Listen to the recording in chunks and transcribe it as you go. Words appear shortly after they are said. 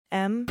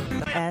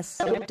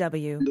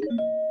MSW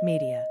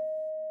Media.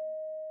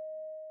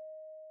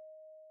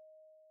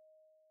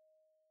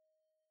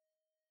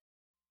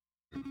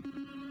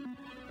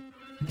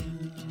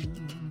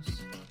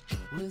 News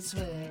with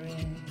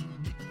swearing.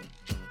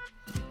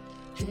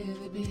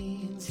 Daily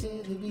beans,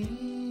 daily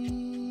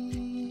beans.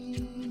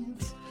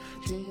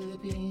 Daily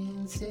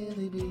beans,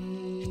 daily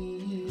beans.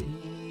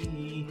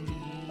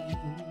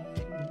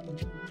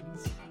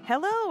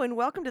 Hello and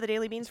welcome to the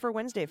Daily Beans for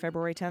Wednesday,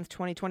 February 10th,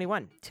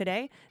 2021.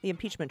 Today, the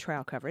impeachment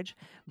trial coverage.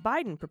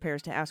 Biden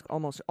prepares to ask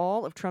almost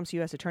all of Trump's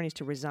U.S. attorneys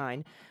to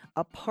resign.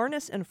 A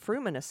Parnas and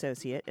Fruman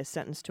associate is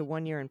sentenced to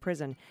 1 year in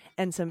prison.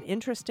 And some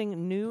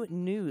interesting new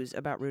news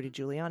about Rudy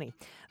Giuliani.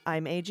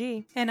 I'm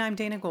AG. And I'm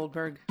Dana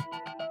Goldberg.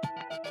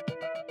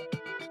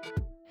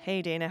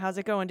 Hey, Dana, how's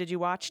it going? Did you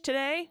watch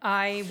today?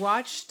 I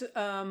watched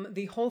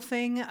the whole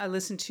thing. I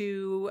listened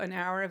to an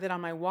hour of it on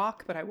my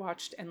walk, but I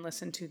watched and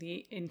listened to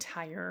the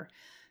entire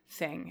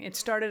thing. It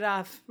started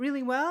off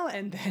really well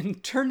and then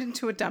turned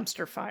into a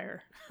dumpster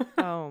fire.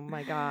 Oh,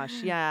 my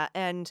gosh. Yeah.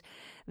 And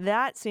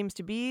that seems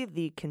to be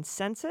the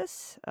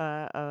consensus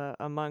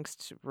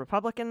amongst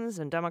Republicans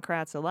and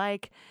Democrats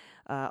alike.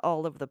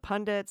 All of the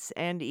pundits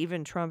and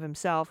even Trump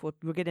himself.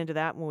 We'll get into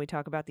that when we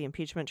talk about the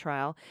impeachment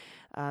trial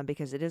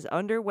because it is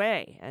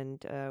underway,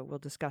 and we'll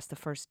discuss the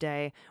first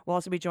day. We'll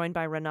also be joined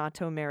by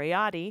Renato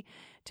Mariotti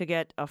to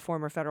get a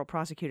former federal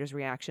prosecutor's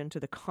reaction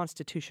to the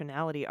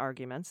constitutionality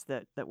arguments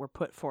that were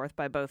put forth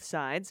by both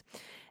sides.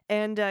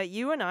 And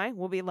you and I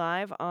will be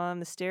live on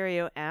the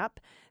Stereo app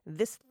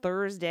this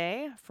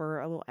Thursday for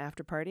a little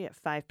after party at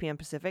 5 p.m.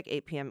 Pacific,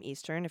 8 p.m.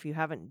 Eastern. If you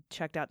haven't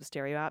checked out the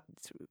Stereo app,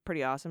 it's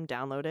pretty awesome.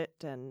 Download it,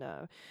 and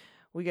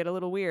we get a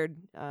little weird,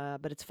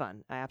 but it's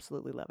fun. I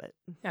absolutely love it.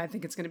 I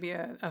think it's going to be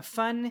a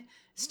fun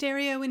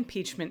stereo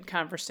impeachment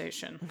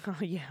conversation. Oh,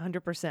 yeah,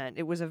 100%.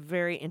 It was a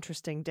very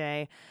interesting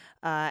day,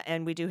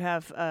 and we do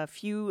have a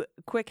few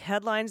quick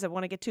headlines I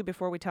want to get to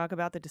before we talk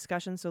about the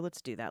discussion, so let's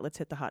do that. Let's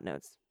hit the hot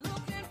notes.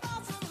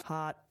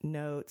 Hot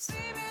notes.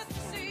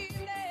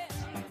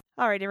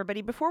 All right,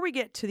 everybody, before we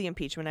get to the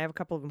impeachment, I have a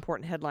couple of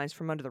important headlines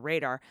from under the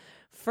radar.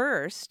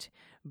 First,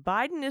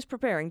 Biden is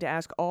preparing to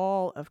ask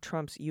all of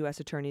Trump's U.S.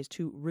 attorneys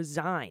to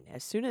resign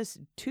as soon as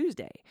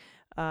Tuesday,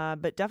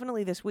 but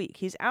definitely this week.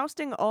 He's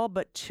ousting all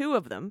but two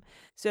of them.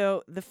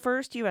 So the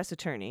first U.S.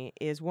 attorney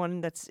is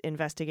one that's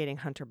investigating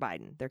Hunter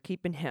Biden. They're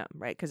keeping him,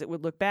 right? Because it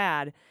would look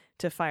bad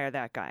to fire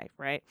that guy,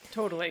 right?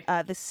 Totally.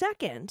 The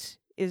second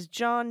is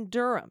John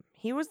Durham.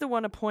 He was the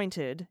one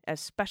appointed as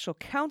special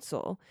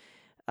counsel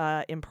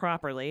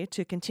improperly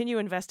to continue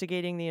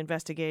investigating the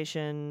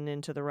investigation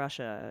into the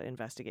Russia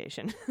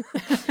investigation.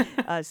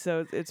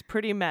 So it's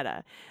pretty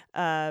meta.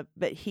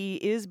 But he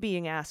is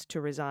being asked to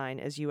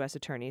resign as U.S.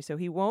 attorney. So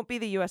he won't be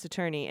the U.S.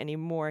 attorney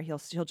anymore. He'll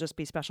just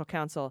be special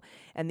counsel.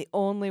 And the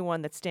only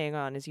one that's staying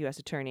on as U.S.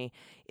 attorney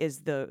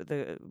is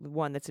the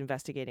one that's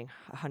investigating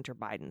Hunter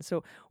Biden.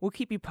 So we'll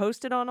keep you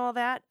posted on all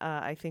that.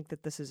 I think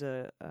that this is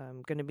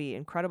going to be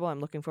incredible. I'm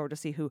looking forward to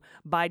see who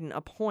Biden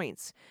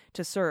appoints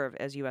to serve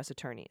as U.S.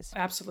 attorneys.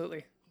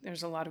 Absolutely.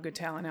 There's a lot of good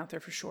talent out there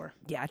for sure.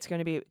 Yeah, it's going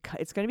to be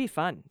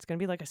fun. It's going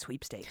to be like a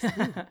sweepstakes.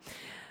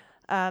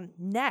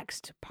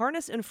 Next,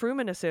 Parnas and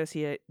Fruman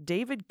associate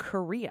David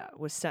Correa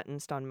was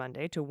sentenced on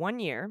Monday to 1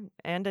 year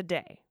and a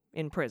day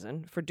in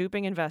prison for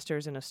duping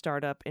investors in a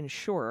startup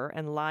insurer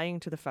and lying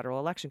to the Federal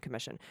Election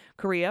Commission.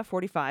 Correa,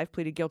 45,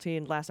 pleaded guilty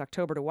in last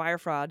October to wire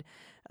fraud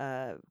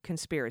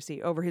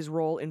conspiracy over his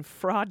role in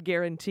Fraud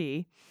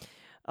Guarantee,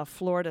 a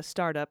Florida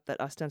startup that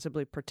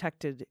ostensibly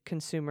protected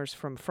consumers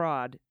from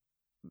fraud,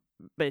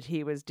 but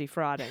he was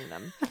defrauding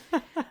them.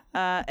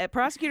 A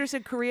prosecutor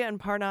said Correa and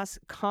Parnas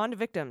conned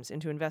victims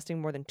into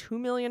investing more than $2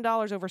 million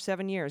over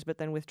 7 years, but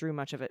then withdrew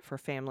much of it for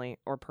family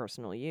or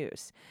personal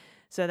use.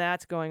 So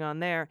that's going on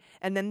there.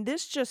 And then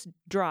this just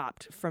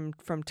dropped from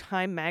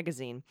Time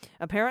magazine.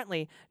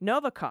 Apparently,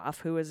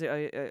 Novikov, who is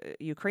a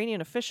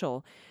Ukrainian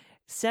official,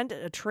 sent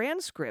a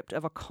transcript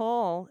of a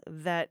call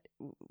that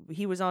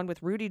he was on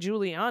with Rudy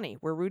Giuliani,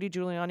 where Rudy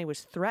Giuliani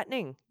was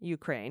threatening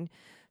Ukraine,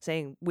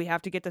 saying, we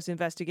have to get this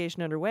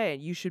investigation underway,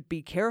 and you should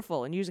be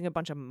careful, and using a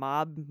bunch of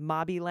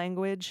mobby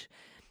language.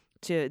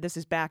 This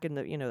is back in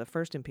the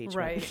first impeachment.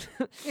 Right.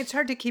 It's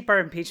hard to keep our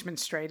impeachment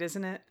straight,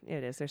 isn't it?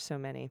 It is. There's so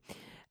many.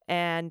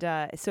 And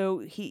so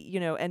he,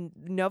 and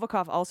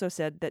Novikov also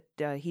said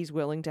that he's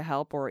willing to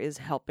help or is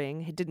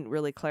helping. He didn't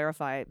really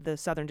clarify the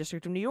Southern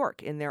District of New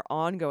York in their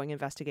ongoing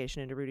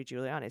investigation into Rudy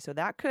Giuliani. So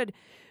that could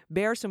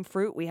bear some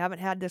fruit. We haven't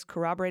had this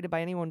corroborated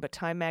by anyone but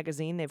Time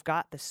magazine. They've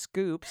got the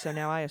scoop. So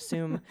now I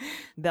assume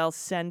they'll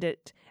send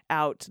it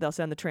out. They'll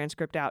send the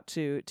transcript out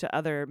to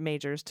other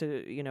majors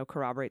to,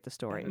 corroborate the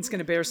story. It's going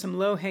to bear some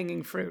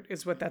low-hanging fruit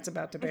is what that's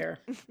about to bear.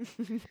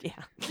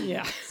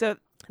 Yeah. So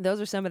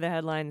those are some of the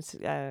headlines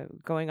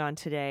going on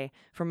today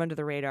from under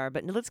the radar.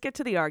 But let's get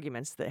to the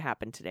arguments that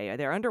happened today.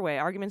 They're underway.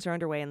 Arguments are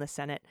underway in the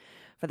Senate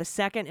for the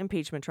second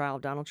impeachment trial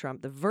of Donald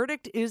Trump. The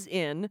verdict is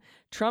in.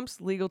 Trump's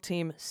legal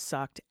team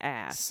sucked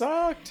ass.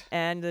 Sucked.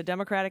 And the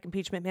Democratic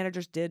impeachment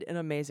managers did an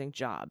amazing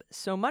job.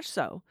 So much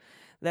so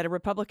that a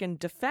Republican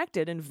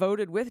defected and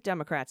voted with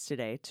Democrats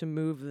today to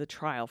move the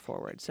trial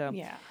forward. So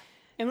Yeah.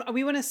 And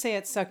we want to say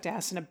it sucked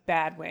ass in a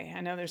bad way.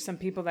 I know there's some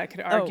people that could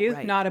argue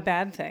right. not a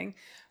bad thing,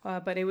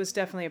 but it was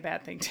definitely a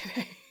bad thing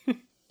today.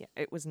 yeah,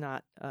 it was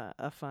not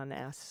a fun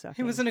ass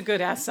sucking. It wasn't a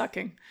good ass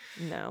sucking.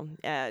 No.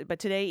 But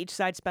today, each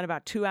side spent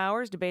about 2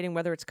 hours debating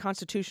whether it's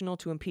constitutional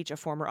to impeach a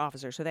former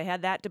officer. So they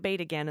had that debate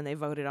again, and they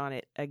voted on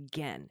it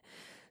again.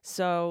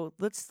 So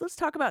let's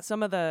talk about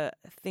some of the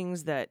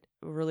things that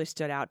really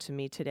stood out to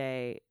me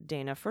today,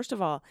 Dana. First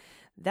of all,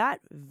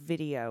 that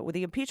video, well,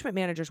 the impeachment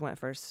managers went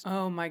first.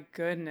 Oh, my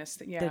goodness.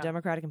 Yeah. The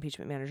Democratic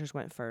impeachment managers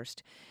went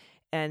first.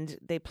 And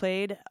they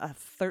played a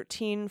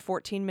 13,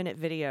 14-minute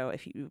video.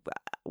 If you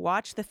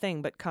watch the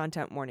thing, but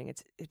content warning,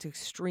 it's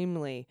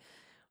extremely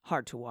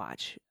hard to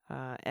watch.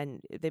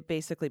 And they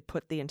basically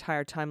put the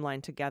entire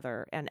timeline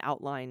together and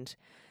outlined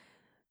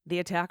the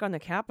attack on the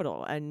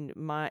Capitol. And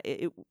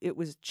it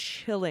was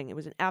chilling. It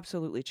was an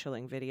absolutely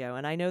chilling video.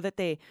 And I know that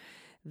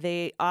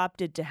they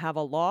opted to have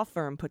a law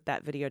firm put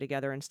that video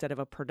together instead of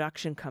a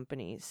production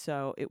company.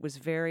 So it was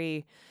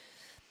very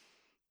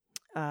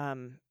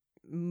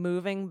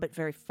moving, but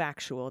very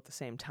factual at the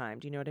same time.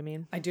 Do you know what I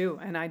mean? I do.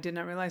 And I did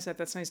not realize that.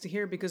 That's nice to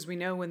hear, because we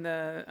know when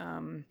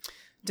the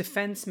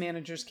defense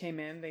managers came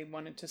in, they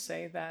wanted to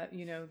say that,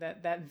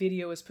 that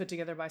video was put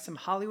together by some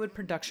Hollywood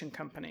production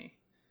company,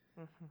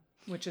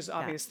 which is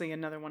obviously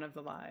another one of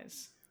the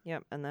lies.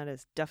 Yep. And that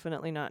is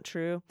definitely not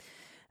true.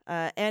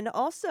 And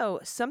also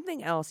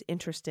something else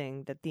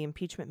interesting that the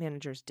impeachment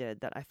managers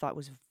did that I thought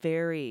was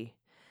very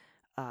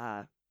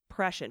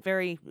prescient,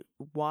 very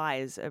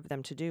wise of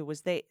them to do,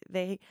 was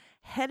they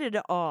headed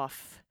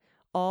off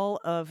all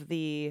of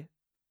the,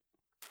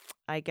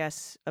 I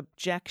guess,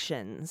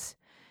 objections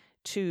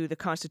to the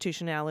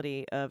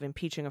constitutionality of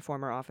impeaching a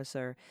former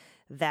officer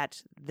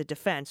that the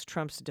defense,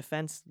 Trump's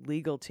defense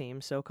legal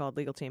team, so-called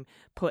legal team,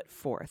 put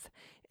forth.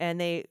 And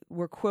they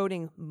were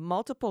quoting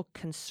multiple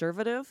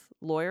conservative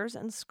lawyers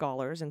and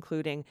scholars,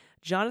 including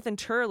Jonathan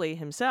Turley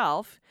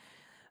himself,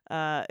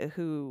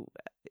 who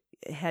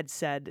had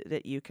said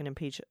that you can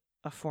impeach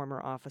a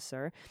former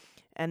officer.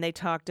 And they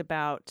talked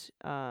about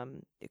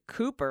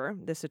Cooper,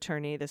 this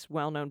attorney, this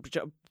well-known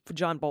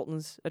John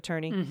Bolton's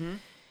attorney,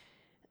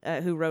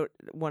 who wrote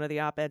one of the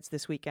op-eds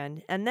this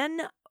weekend. And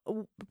then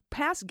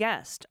past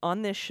guest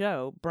on this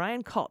show,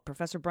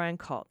 Professor Brian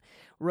Kalt,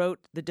 wrote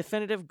the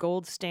definitive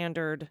gold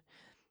standard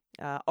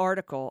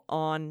article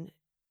on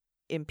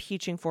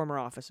impeaching former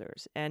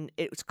officers. And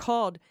it was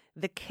called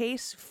The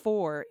Case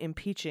for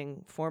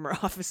Impeaching Former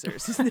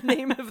Officers is the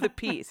name of the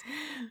piece.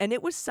 And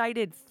it was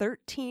cited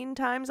 13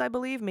 times, I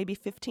believe, maybe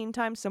 15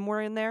 times,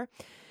 somewhere in there,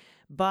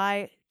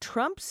 by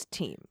Trump's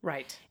team.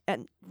 Right.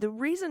 And the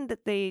reason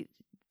that they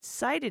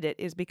cited it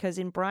is because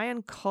in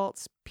Brian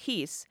Kalt's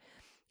piece,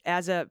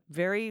 as a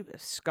very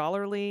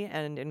scholarly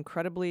and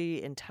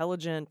incredibly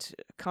intelligent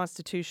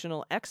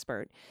constitutional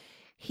expert,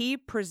 he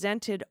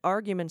presented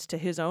arguments to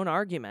his own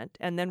argument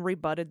and then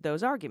rebutted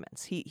those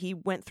arguments. He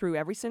went through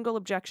every single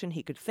objection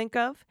he could think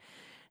of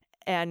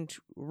and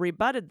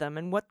rebutted them.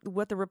 And what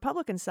the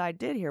Republican side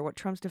did here, what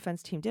Trump's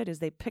defense team did, is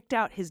they picked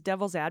out his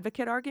devil's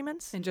advocate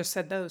arguments. And just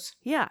said those.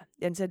 Yeah,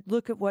 and said,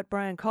 look at what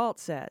Brian Kalt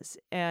says.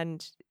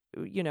 And,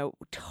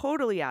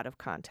 totally out of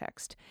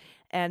context.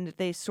 And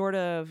they sort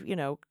of,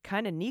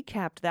 kind of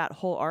kneecapped that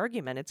whole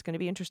argument. It's going to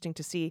be interesting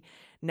to see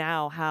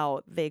now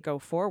how they go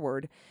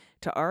forward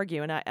to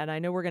argue. And I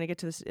know we're going to get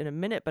to this in a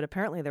minute, but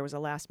apparently there was a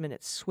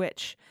last-minute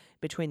switch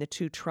between the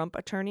two Trump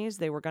attorneys.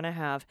 They were going to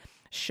have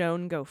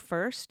Schoen go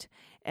first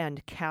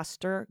and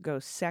Castor go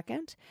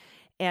second.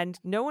 And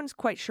no one's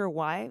quite sure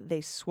why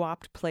they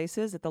swapped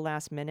places at the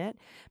last minute,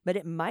 but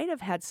it might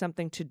have had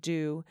something to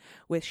do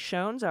with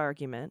Schoen's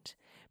argument,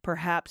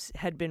 perhaps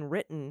had been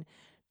written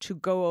to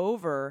go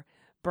over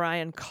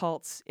Brian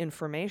Kalt's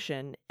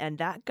information, and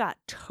that got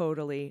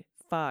totally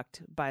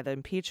fucked by the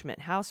impeachment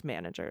House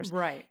managers.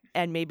 Right.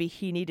 And maybe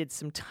he needed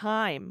some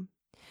time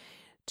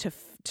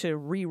to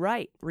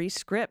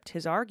re-script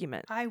his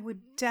argument. I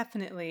would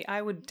definitely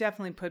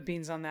put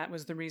beans on that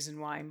was the reason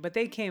why. But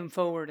they came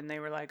forward and they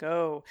were like,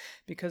 oh,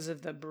 because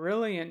of the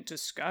brilliant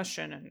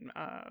discussion and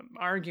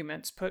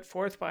arguments put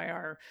forth by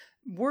our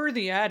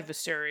worthy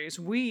adversaries,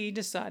 we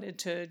decided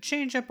to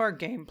change up our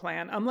game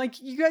plan. I'm like,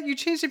 you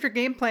changed up your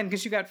game plan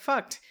because you got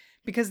fucked.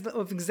 Because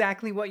of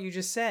exactly what you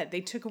just said.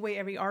 They took away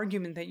every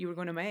argument that you were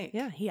going to make.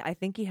 Yeah, I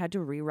think he had to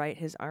rewrite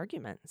his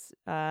arguments.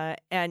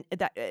 And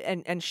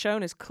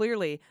Schoen is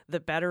clearly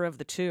the better of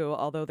the two,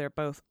 although they're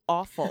both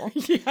awful.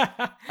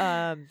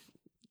 Yeah.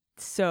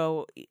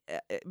 So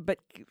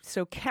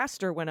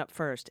Castor went up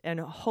first,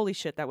 and holy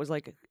shit, that was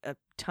like a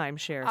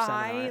timeshare seminar.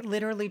 I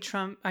literally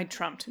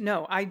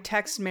I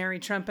text Mary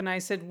Trump and I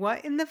said,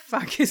 what in the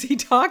fuck is he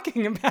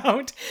talking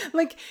about?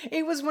 Like,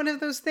 it was one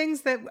of those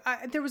things that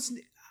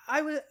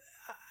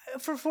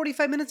for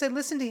 45 minutes, I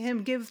listened to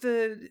him give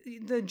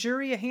the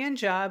jury a hand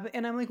job,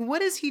 and I'm like,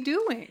 what is he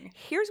doing?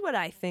 Here's what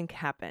I think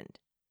happened.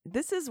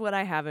 This is what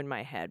I have in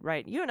my head,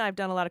 right? You and I have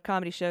done a lot of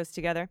comedy shows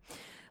together.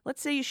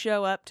 Let's say you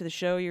show up to the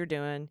show you're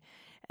doing,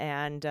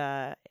 and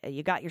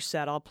you got your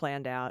set all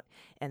planned out,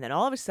 and then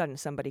all of a sudden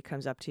somebody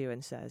comes up to you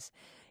and says,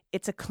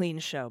 "It's a clean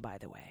show, by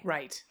the way."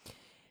 Right.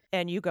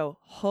 And you go,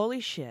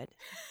 "Holy shit,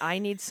 I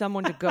need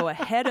someone to go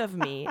ahead of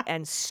me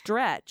and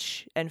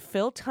stretch and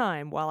fill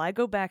time while I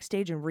go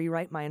backstage and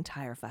rewrite my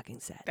entire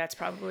fucking set." That's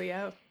probably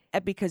out.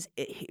 Because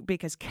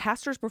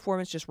Castor's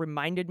performance just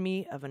reminded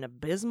me of an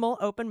abysmal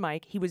open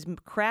mic. He was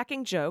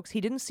cracking jokes. He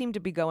didn't seem to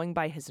be going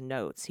by his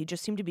notes. He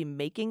just seemed to be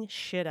making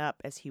shit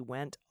up as he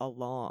went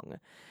along.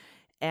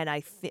 And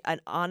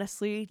and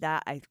honestly,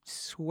 that I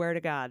swear to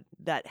God,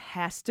 that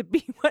has to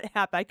be what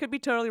happened. I could be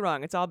totally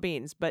wrong. It's all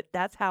beans, but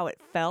that's how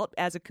it felt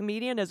as a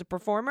comedian, as a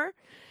performer.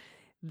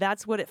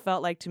 That's what it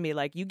felt like to me.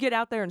 Like, you get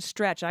out there and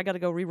stretch. I got to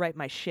go rewrite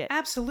my shit.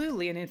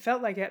 Absolutely. And it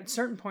felt like at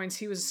certain points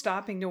he was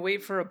stopping to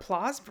wait for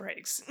applause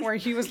breaks where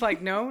he was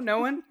like, no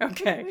one?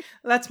 Okay,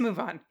 let's move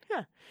on.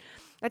 Yeah.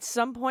 At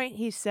some point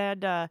he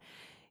said,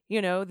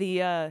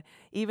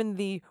 even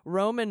the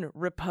Roman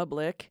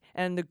Republic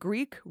and the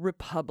Greek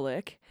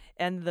Republic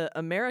and the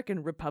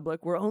American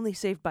Republic were only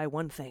saved by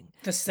one thing.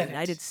 The Senate.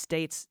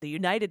 The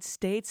United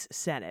States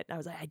Senate. I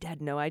was like, I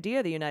had no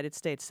idea the United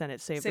States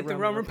Senate saved the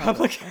Roman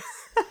Republic.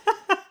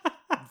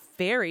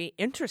 Very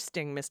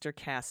interesting, Mr.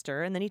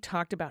 Castor. And then he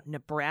talked about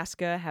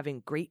Nebraska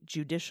having great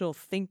judicial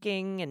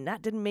thinking, and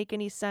that didn't make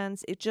any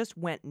sense. It just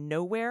went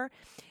nowhere.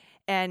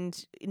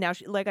 And now,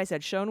 like I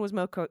said, Schoen was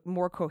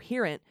more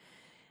coherent,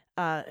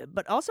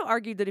 but also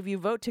argued that if you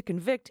vote to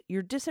convict,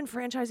 you're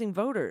disenfranchising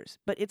voters.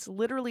 But it's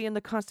literally in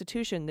the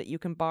Constitution that you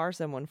can bar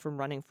someone from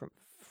running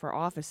for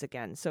office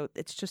again. So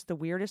it's just the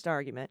weirdest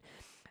argument.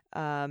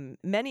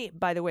 Many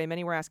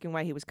were asking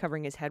why he was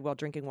covering his head while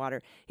drinking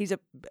water. He's a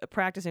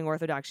practicing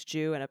Orthodox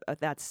Jew, and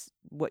that's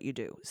what you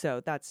do.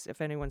 So that's, if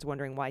anyone's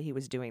wondering why he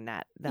was doing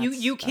that.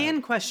 You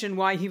can question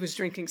why he was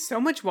drinking so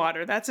much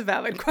water. That's a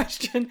valid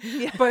question.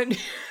 Yeah. But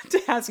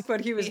to ask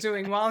what he was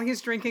doing while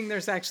he's drinking,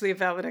 there's actually a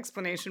valid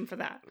explanation for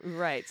that.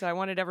 Right. So I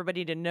wanted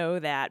everybody to know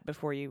that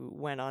before you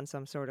went on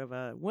some sort of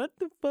a what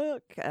the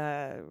fuck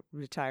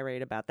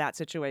tirade about that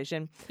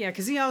situation. Yeah,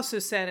 because he also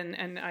said,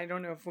 and I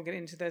don't know if we'll get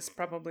into this,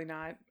 probably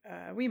not.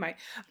 We might,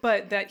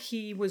 but that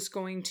he was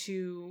going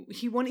to,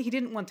 he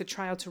didn't want the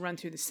trial to run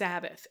through the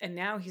Sabbath. And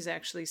now he's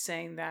actually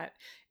saying that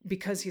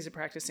because he's a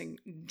practicing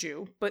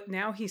Jew, but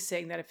now he's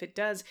saying that if it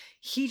does,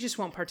 he just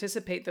won't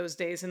participate those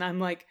days. And I'm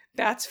like,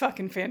 that's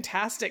fucking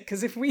fantastic.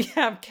 Because if we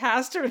have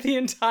Castor the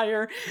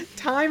entire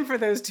time for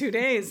those 2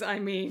 days, I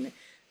mean,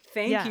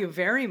 thank you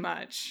very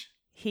much.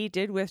 He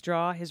did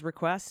withdraw his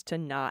request to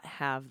not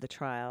have the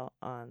trial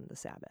on the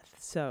Sabbath.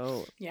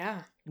 So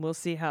yeah, we'll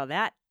see how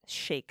that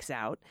shakes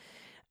out.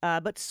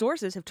 But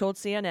sources have told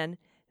CNN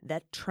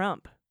that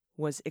Trump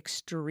was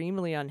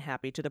extremely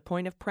unhappy to the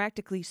point of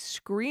practically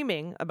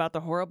screaming about the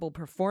horrible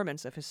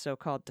performance of his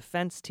so-called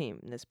defense team.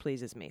 And this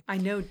pleases me. I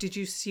know. Did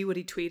you see what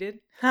he tweeted?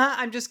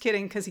 I'm just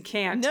kidding, because he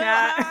can't. No.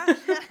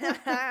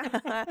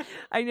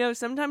 I know.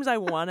 Sometimes I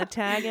want to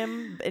tag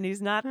him, and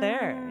he's not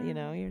there. You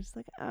know, you're just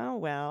like, oh,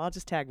 well, I'll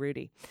just tag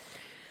Rudy.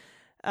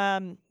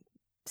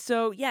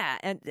 So, yeah,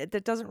 and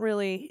that doesn't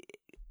really...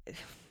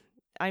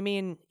 I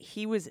mean,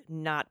 he was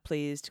not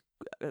pleased.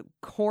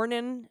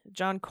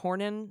 John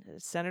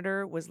Cornyn,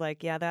 senator, was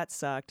like, yeah, that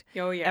sucked.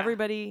 Oh, yeah.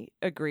 Everybody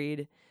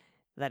agreed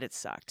that it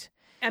sucked.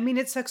 I mean,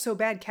 it sucked so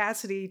bad,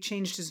 Cassidy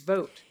changed his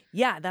vote.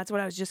 Yeah, that's what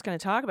I was just going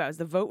to talk about. Is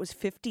the vote was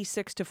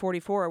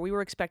 56-44. We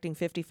were expecting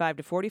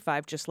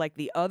 55-45, just like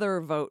the other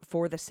vote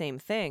for the same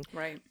thing.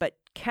 Right. But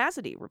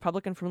Cassidy,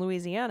 Republican from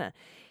Louisiana,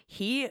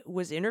 he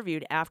was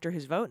interviewed after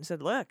his vote and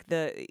said, look,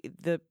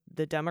 the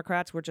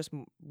Democrats were just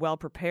well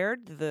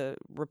prepared. The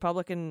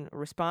Republican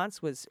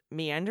response was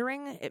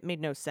meandering. It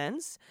made no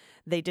sense.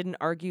 They didn't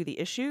argue the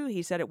issue.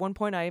 He said at one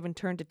point, I even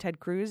turned to Ted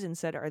Cruz and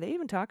said, are they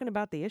even talking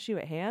about the issue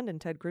at hand? And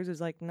Ted Cruz was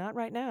like, not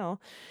right now.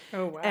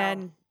 Oh, wow.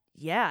 And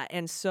yeah,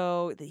 and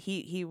so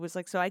he was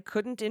like, so I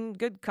couldn't in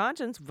good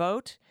conscience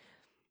vote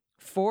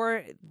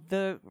for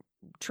the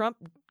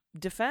Trump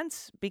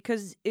defense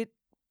because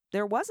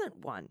there wasn't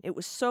one. It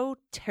was so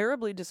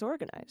terribly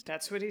disorganized.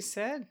 That's what he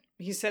said.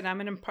 He said, I'm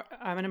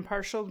an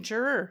impartial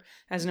juror.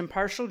 As an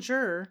impartial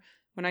juror,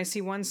 when I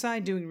see one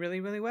side doing really,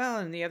 really well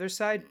and the other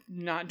side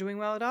not doing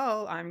well at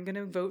all, I'm going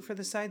to vote for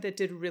the side that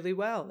did really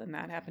well. And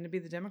that happened to be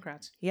the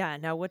Democrats. Yeah.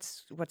 Now,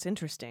 what's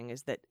interesting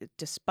is that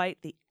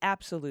despite the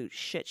absolute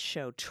shit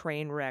show,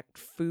 train wreck,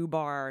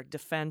 foobar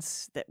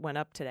defense that went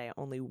up today,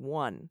 only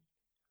one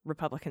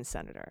Republican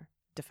senator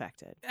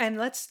defected. And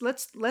let's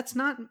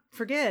not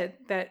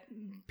forget that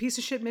piece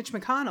of shit Mitch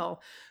McConnell,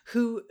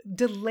 who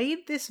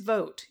delayed this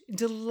vote,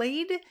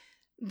 delayed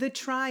the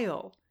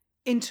trial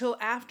until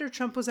after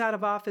Trump was out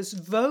of office,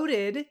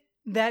 voted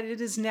that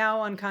it is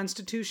now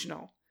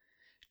unconstitutional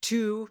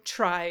to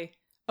try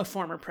a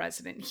former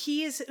president.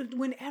 He is,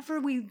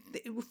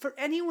 for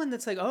anyone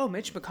that's like, oh,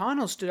 Mitch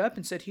McConnell stood up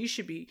and said he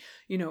should be,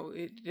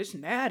 this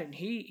and that, and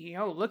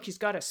look, he's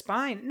got a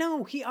spine.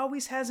 No, he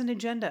always has an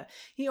agenda.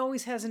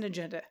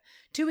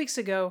 2 weeks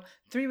ago,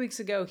 3 weeks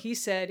ago, he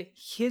said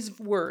his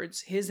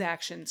words, his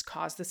actions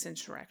caused this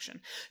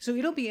insurrection. So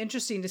it'll be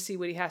interesting to see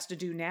what he has to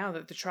do now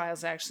that the trial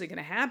is actually going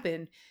to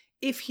happen.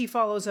 if he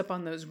follows up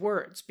on those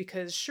words,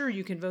 because sure,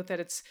 you can vote that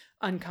it's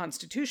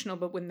unconstitutional,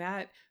 but when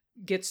that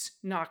gets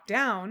knocked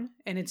down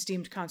and it's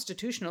deemed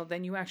constitutional,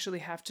 then you actually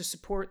have to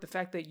support the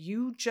fact that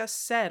you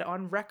just said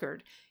on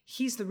record,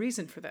 he's the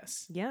reason for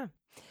this. Yeah.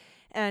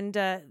 And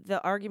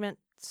the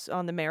arguments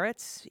on the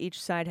merits,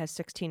 each side has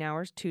 16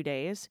 hours, 2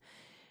 days,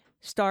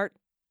 start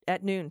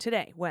at noon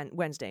today,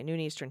 Wednesday, noon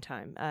Eastern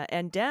time.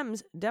 And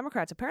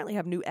Democrats apparently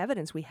have new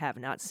evidence we have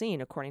not seen,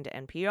 according to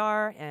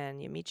NPR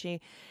and Yamiche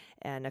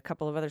and a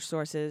couple of other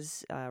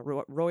sources.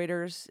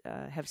 Reuters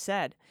have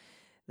said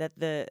that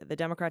the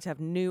Democrats have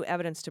new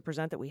evidence to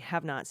present that we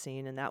have not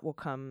seen, and that will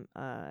come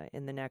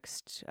in the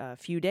next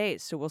few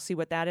days. So we'll see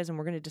what that is, and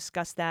we're going to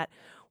discuss that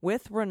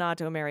with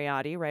Renato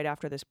Mariotti right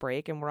after this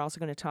break, and we're also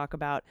going to talk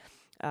about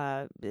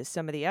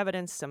some of the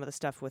evidence, some of the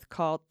stuff with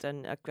cult,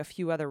 and a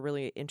few other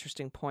really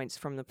interesting points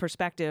from the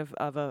perspective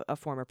of a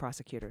former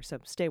prosecutor. So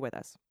stay with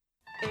us.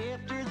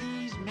 After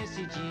these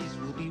messages,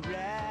 we'll be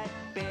right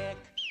back.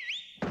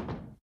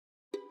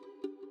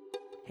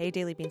 Hey,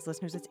 Daily Beans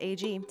listeners, it's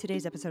AG.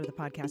 Today's episode of the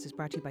podcast is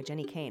brought to you by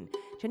Jenny Kane.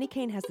 Jenny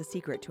Kane has the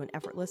secret to an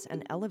effortless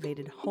and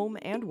elevated home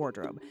and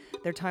wardrobe.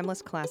 Their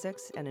timeless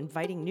classics and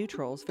inviting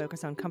neutrals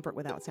focus on comfort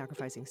without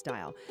sacrificing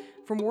style.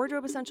 From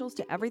wardrobe essentials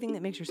to everything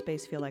that makes your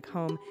space feel like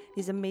home,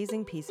 these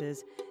amazing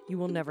pieces, you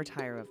will never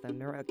tire of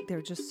them.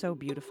 They're just so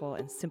beautiful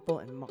and simple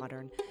and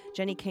modern.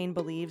 Jenny Kane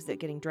believes that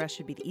getting dressed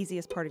should be the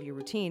easiest part of your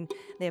routine.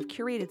 They have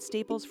curated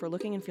staples for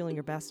looking and feeling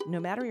your best, no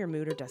matter your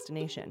mood or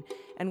destination.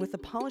 And with the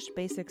polished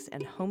basics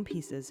and home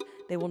pieces,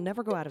 they will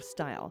never go out of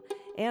style.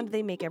 And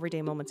they make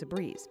everyday moments a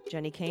breeze.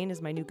 Jenny Kane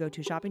is my new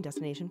go-to shopping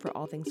destination for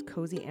all things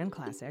cozy and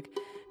classic.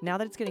 Now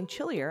that it's getting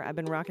chillier, I've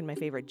been rocking my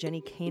favorite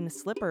Jenny Kane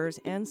slippers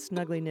and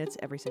snuggly knits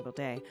every single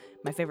day.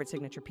 My favorite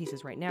signature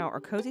pieces right now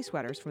are cozy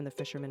sweaters from the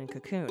Fisherman and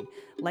Cocoon.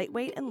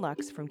 Lightweight and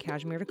luxe from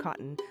cashmere to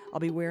cotton, I'll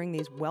be wearing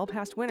these well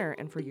past winter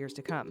and for years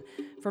to come.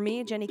 For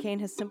me, Jenny Kane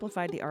has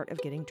simplified the art of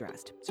getting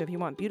dressed. So if you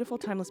want beautiful,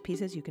 timeless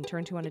pieces you can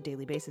turn to on a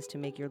daily basis to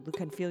make your look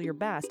and feel your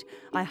best,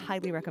 I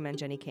highly recommend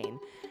Jenny Kane.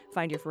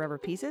 Find your forever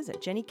pieces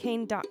at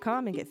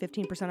jennykane.com and get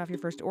 15% off your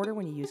first order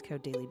when you use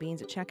code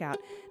DailyBeans at checkout.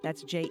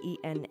 That's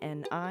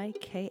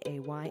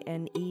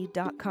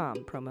JENNIKAYNE.com,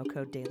 promo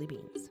code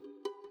DailyBeans.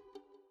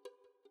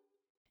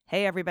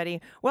 Hey,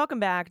 everybody. Welcome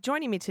back.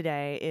 Joining me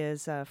today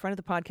is a friend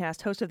of the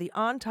podcast, host of the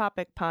On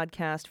Topic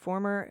podcast,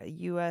 former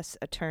U.S.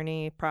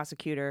 Attorney,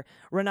 prosecutor,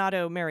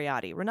 Renato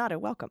Mariotti. Renato,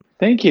 welcome.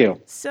 Thank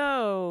you.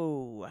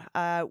 So,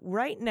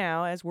 right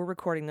now, as we're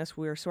recording this,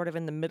 we're sort of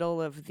in the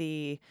middle of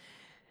the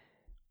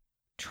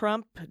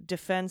Trump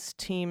defense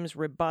team's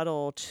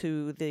rebuttal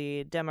to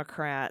the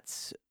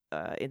Democrats,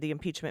 the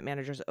impeachment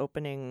manager's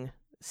opening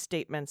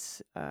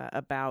statements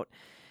about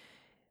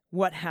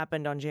what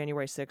happened on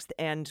January 6th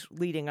and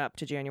leading up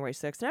to January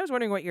 6th. And I was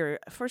wondering what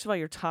first of all,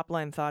 your top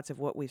line thoughts of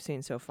what we've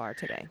seen so far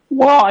today.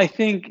 Well, I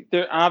think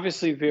they're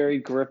obviously very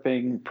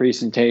gripping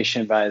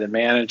presentation by the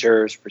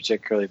managers,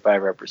 particularly by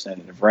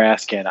Representative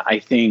Raskin. I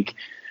think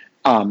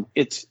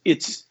it's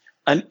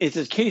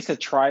a case that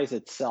tries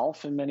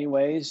itself in many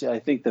ways. I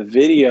think the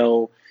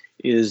video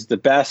is the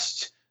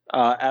best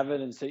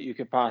evidence that you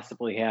could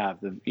possibly have.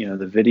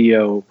 The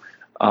video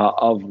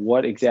of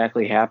what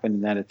exactly happened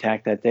in that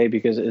attack that day,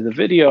 because the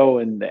video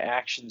and the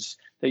actions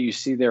that you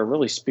see there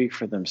really speak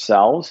for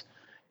themselves.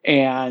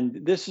 And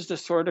this is the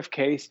sort of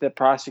case that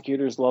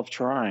prosecutors love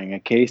trying, a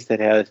case that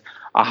has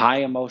a high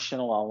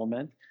emotional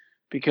element,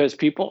 because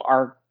people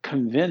are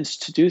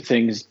convinced to do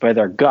things by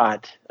their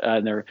gut,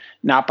 and they're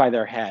not by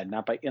their head,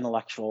 not by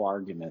intellectual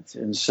arguments.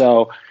 And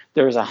so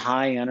there's a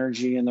high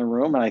energy in the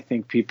room, and I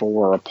think people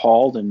were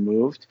appalled and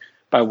moved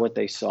by what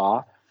they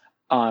saw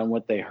and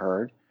what they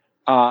heard.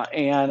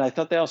 And I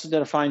thought they also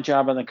did a fine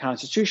job on the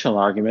constitutional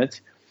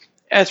argument.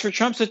 As for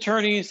Trump's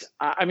attorneys,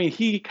 I mean,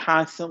 he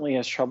constantly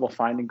has trouble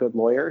finding good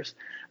lawyers.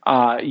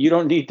 You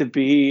don't need to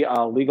be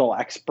a legal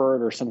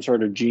expert or some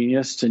sort of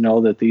genius to know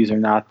that these are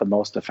not the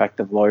most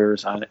effective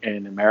lawyers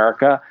in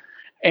America.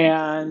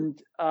 And,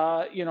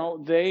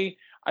 they,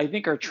 I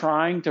think, are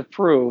trying to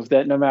prove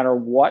that no matter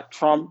what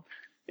Trump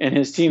and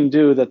his team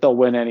do, that they'll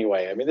win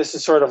anyway. I mean, this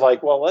is sort of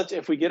like, well,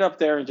 if we get up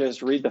there and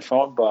just read the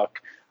phone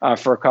book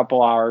for a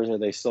couple hours, are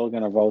they still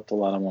going to vote to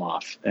let him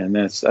off? And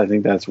I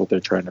think that's what they're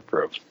trying to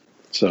prove.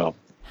 So,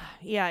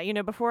 yeah,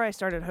 before I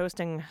started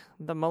hosting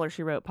the Mueller,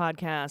 She Wrote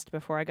podcast,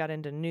 before I got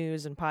into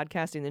news and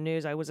podcasting the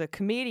news, I was a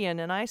comedian,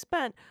 and I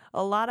spent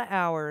a lot of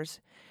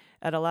hours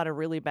at a lot of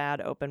really bad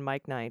open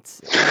mic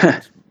nights.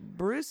 And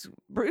Bruce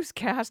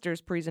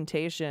Castor's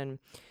presentation,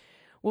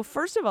 well,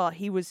 first of all,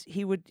 he was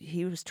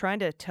trying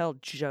to tell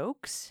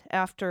jokes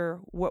after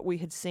what we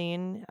had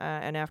seen,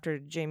 and after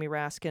Jamie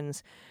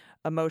Raskin's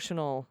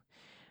emotional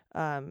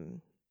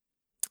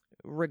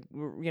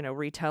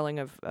retelling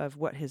of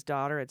what his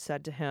daughter had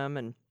said to him,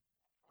 and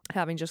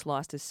having just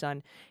lost his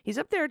son. He's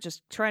up there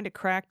just trying to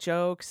crack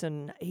jokes,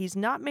 and he's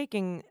not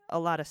making a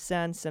lot of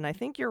sense. And I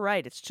think you're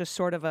right. It's just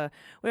sort of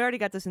we already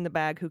got this in the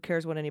bag. Who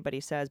cares what anybody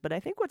says? But I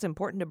think what's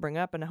important to bring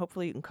up, and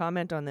hopefully you can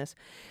comment on this,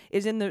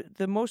 is in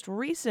the most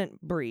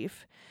recent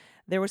brief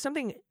there was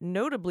something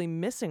notably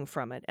missing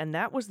from it, and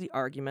that was the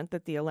argument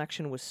that the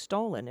election was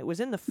stolen. It was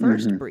in the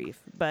first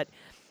brief, but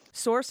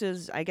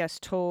sources, I guess,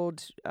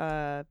 told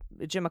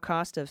Jim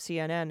Acosta of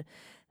CNN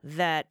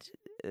that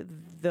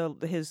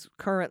his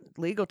current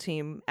legal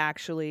team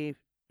actually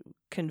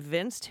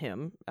convinced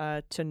him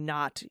to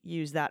not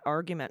use that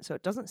argument. So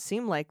it doesn't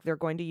seem like they're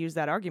going to use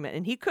that argument.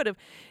 And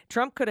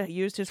Trump could have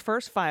used his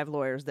first 5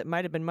 lawyers that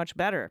might have been much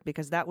better,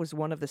 because that was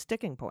one of the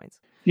sticking points.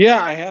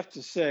 Yeah, I have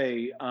to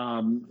say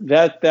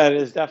that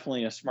is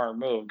definitely a smart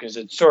move, because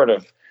it sort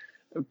of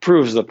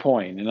proves the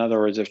point. In other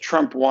words, if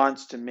Trump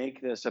wants to make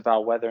this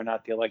about whether or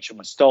not the election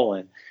was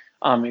stolen,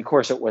 of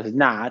course it was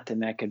not,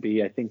 and that could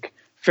be, I think,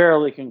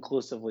 fairly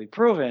conclusively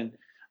proven.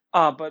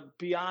 But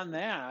beyond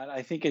that,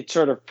 I think it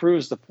sort of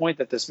proves the point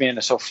that this man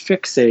is so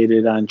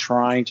fixated on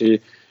trying to,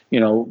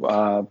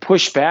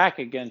 push back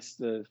against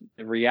the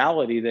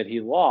reality that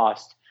he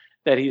lost,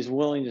 that he's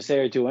willing to say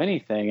or do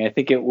anything. I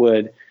think it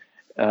would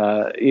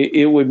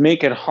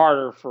make it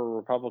harder for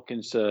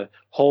Republicans to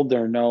hold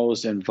their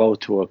nose and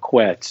vote to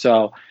acquit.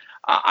 So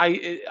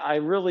I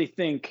really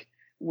think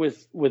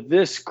with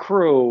this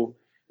crew,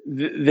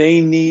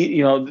 they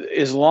need,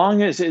 as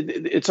long as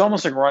it's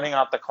almost like running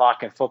out the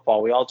clock in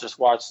football. We all just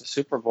watched the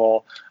Super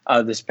Bowl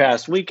this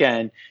past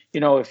weekend.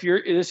 This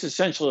is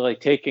essentially like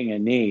taking a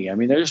knee. I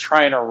mean, they're just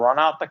trying to run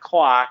out the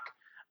clock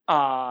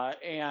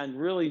and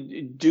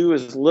really do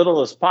as little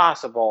as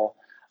possible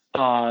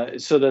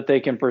so that they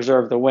can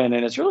preserve the win.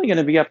 And it's really going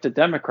to be up to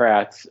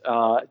Democrats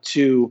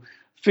to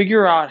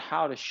figure out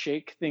how to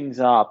shake things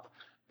up,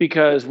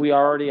 because we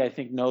already, I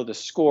think, know the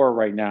score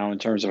right now in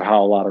terms of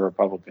how a lot of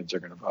Republicans are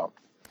going to vote.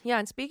 Yeah,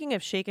 and speaking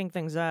of shaking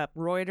things up,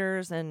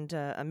 Reuters and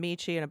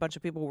Amici and a bunch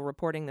of people were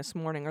reporting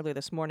early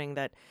this morning,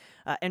 that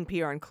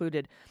NPR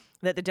included,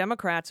 that the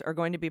Democrats are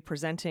going to be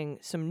presenting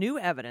some new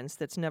evidence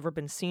that's never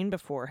been seen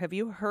before. Have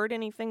you heard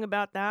anything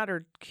about that,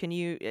 or can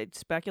you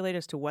speculate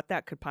as to what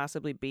that could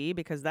possibly be?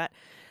 Because that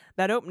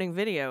opening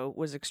video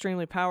was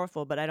extremely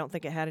powerful, but I don't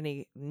think it had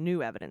any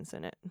new evidence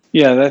in it.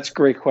 Yeah, that's a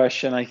great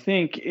question. I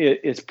think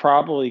it's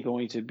probably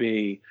going to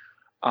be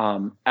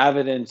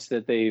evidence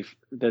that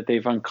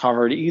they've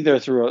uncovered, either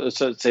through,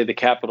 so say, the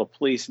Capitol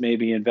Police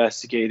maybe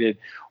investigated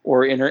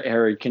or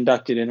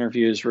conducted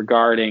interviews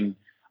regarding,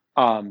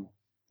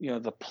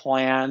 the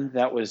plan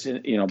that was,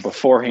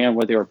 beforehand,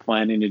 what they were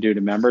planning to do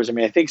to members. I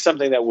mean, I think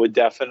something that would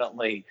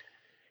definitely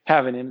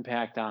have an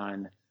impact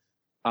on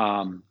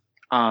the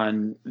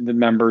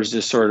members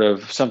is sort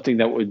of something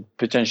that would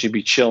potentially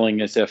be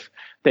chilling, as if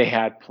they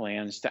had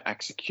plans to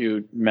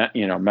execute,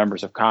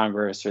 members of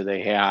Congress, or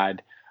they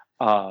had,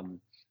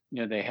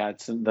 they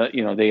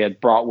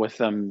had brought with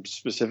them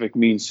specific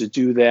means to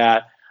do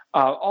that.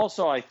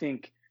 Also, I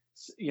think,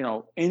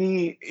 I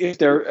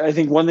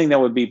think one thing that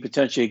would be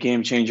potentially a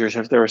game changer is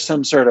if there was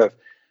some sort of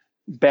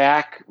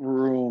back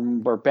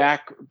room or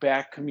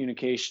back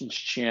communications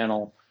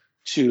channel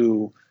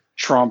to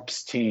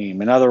Trump's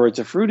team. In other words,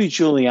 if Rudy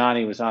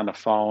Giuliani was on the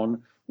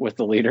phone with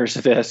the leaders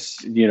of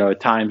this, at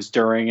times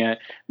during it,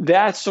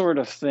 that sort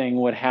of thing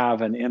would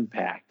have an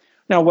impact.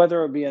 Now, whether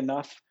it would be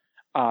enough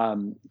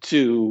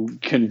to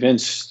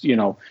convince,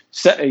 to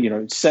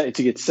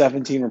get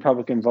 17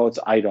 Republican votes,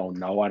 I don't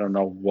know. I don't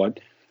know what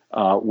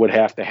would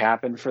have to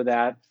happen for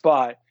that.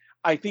 But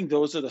I think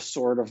those are the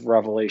sort of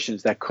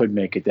revelations that could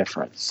make a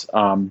difference.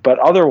 But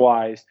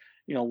otherwise,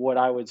 what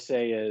I would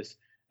say is,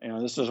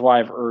 this is why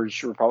I've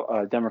urged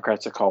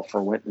Democrats to call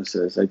for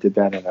witnesses. I did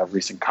that in a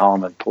recent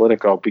column in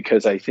Politico,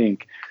 because I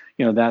think,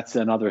 that's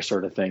another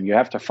sort of thing. You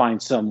have to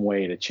find some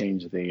way to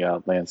change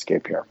the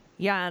landscape here.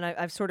 Yeah, and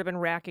I've sort of been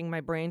racking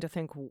my brain to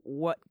think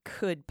what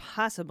could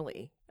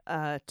possibly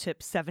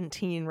tip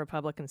 17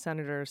 Republican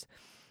senators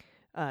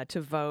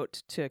to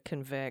vote to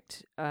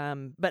convict.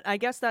 But I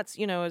guess that's,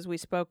 as we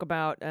spoke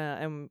about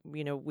and,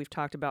 we've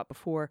talked about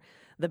before,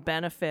 the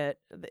benefit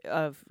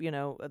of,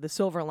 the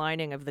silver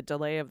lining of the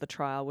delay of the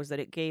trial was that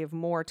it gave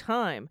more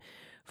time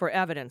for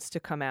evidence to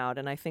come out.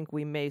 And I think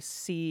we may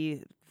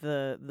see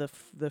the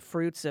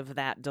fruits of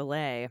that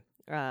delay.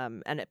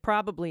 And it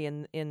probably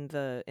in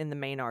the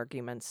main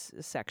arguments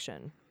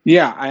section.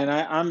 Yeah, and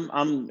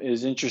I'm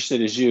as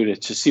interested as you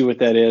to see what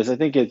that is. I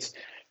think it's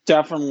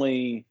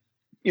definitely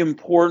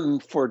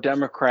important for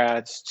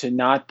Democrats to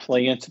not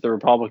play into the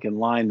Republican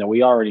line that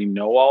we already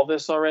know all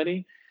this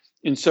already.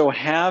 And so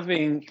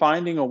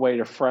finding a way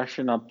to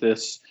freshen up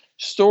this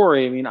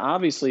story, I mean,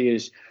 obviously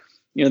is,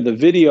 the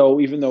video,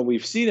 even though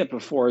we've seen it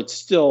before, it's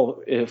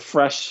still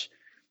fresh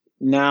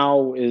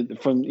now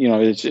from,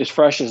 it's as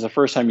fresh as the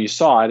first time you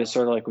saw it. It's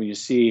sort of like when you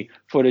see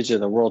footage of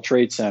the World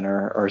Trade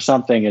Center or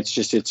something, it's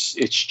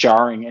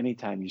jarring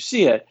anytime you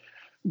see it.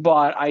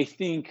 But I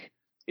think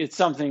it's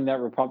something that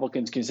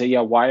Republicans can say,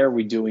 yeah, why are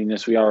we doing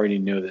this? We already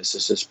knew this.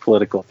 This is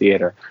political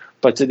theater.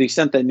 But to the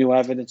extent that new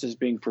evidence is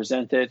being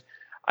presented,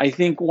 I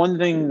think one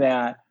thing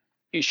that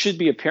it should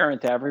be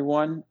apparent to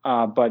everyone,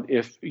 but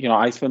if,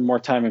 I spend more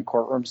time in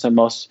courtrooms than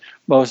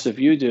most of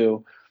you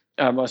do,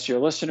 most of your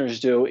listeners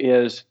do,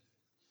 is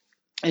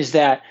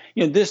that,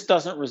 this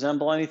doesn't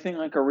resemble anything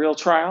like a real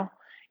trial.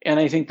 And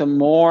I think the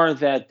more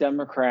that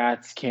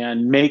Democrats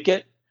can make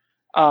it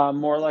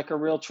more like a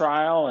real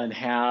trial and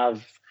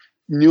have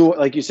new,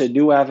 like you said,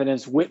 new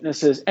evidence,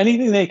 witnesses,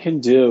 anything they can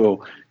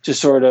do to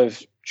sort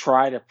of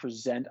try to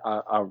present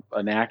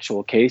an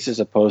actual case as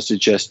opposed to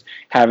just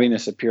having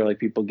this appear like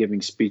people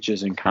giving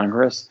speeches in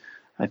Congress,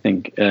 I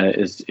think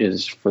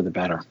is for the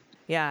better.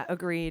 Yeah,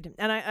 agreed.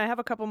 And I have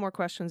a couple more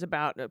questions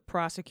about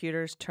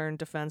prosecutors turned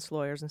defense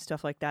lawyers and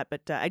stuff like that,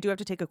 but I do have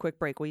to take a quick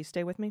break. Will you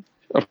stay with me?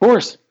 Of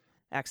course.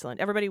 Excellent.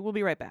 Everybody, we'll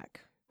be right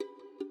back.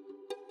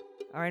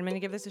 All right, I'm going to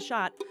give this a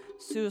shot.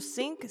 Sur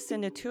 5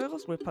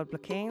 sénateurs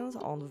républicains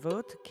ont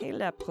voté que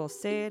le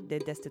procès de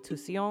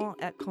destitution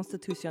est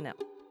constitutionnel.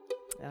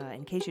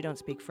 In case you don't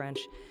speak French,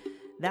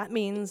 that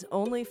means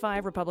only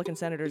 5 Republican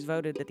senators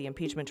voted that the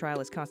impeachment trial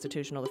is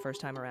constitutional the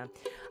first time around.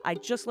 I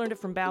just learned it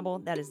from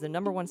Babbel. That is the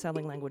 #1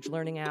 selling language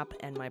learning app,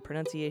 and my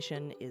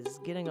pronunciation is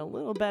getting a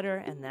little better,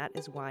 and that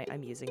is why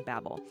I'm using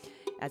Babbel.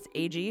 As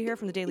AG here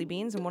from the Daily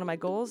Beans, and one of my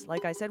goals,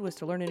 like I said, was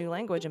to learn a new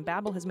language, and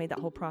Babbel has made that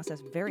whole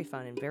process very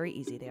fun and very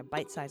easy. They have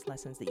bite-sized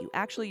lessons that you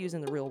actually use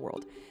in the real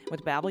world.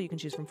 With Babbel, you can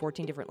choose from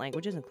 14 different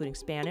languages, including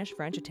Spanish,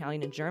 French,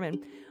 Italian, and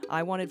German.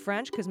 I wanted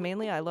French because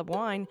mainly I love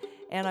wine,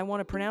 and I want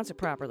to pronounce it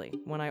properly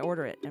when I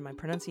order it, and my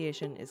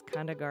pronunciation is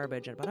kind of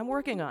garbage, but I'm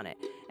working on it.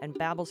 And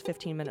Babbel's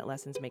 15-minute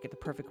lessons make it the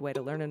perfect way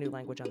to learn a new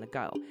language on the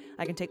go.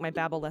 I can take my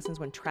Babbel lessons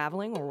when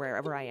traveling or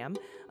wherever I am.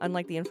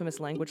 Unlike the infamous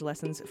language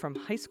lessons from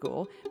high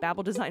school,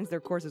 Babbel designs their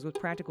courses with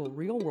practical,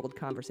 real-world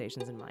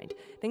conversations in mind,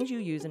 things you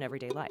use in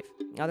everyday life.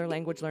 Other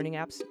language learning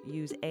apps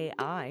use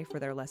AI for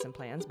their lesson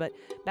plans, but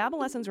Babbel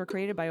lessons were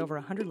created by over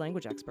 100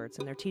 language experts,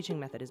 and their teaching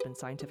method has been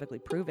scientifically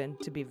proven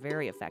to be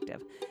very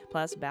effective.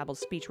 Plus, Babbel's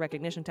speech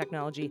recognition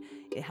technology,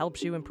 it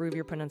helps you improve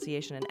your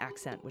pronunciation and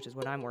accent, which is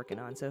what I'm working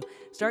on. So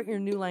start your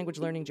new language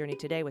learning journey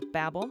today with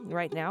Babbel.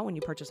 Right now, when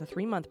you purchase a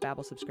 3-month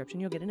Babbel subscription,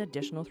 you'll get an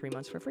additional 3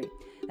 months for free.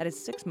 That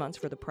is 6 months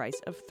for the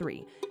price of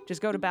 3.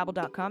 Just go to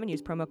Babbel.com and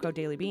use promo code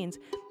DailyBeans.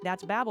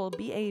 That's Babbel,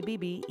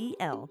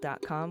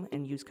 BABBEL.com,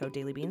 and use code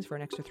DailyBeans for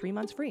an extra 3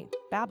 months free.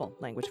 Babbel,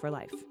 language for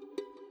life.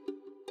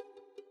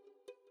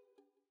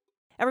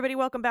 Everybody,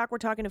 welcome back. We're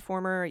talking to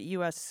former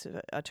U.S.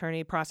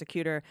 Attorney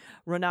Prosecutor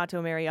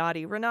Renato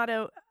Mariotti.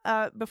 Renato,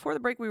 before the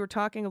break, we were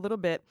talking a little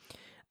bit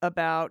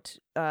about,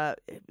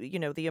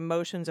 the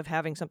emotions of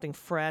having something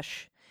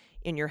fresh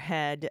in your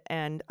head.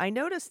 And I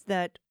noticed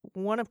that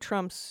one of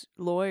Trump's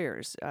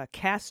lawyers,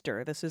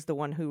 Castor, this is the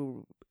one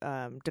who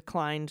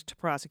declined to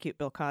prosecute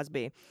Bill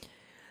Cosby,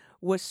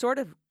 was sort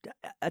of,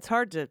 it's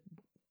hard to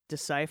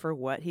decipher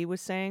what he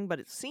was saying, but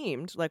it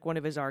seemed like one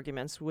of his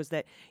arguments was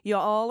that you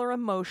all are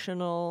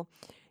emotional,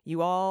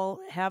 you all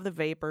have the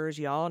vapors,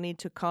 you all need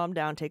to calm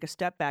down, take a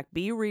step back,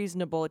 be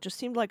reasonable. It just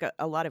seemed like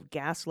a lot of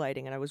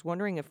gaslighting, and I was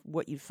wondering if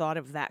what you thought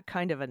of that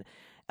kind of an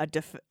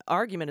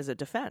argument as a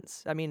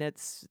defense. I mean, it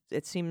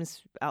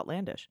seems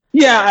outlandish.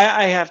 Yeah,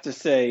 I have to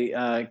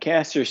say,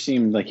 Castor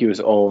seemed like he was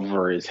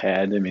over his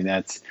head. I mean,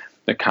 that's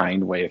the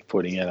kind way of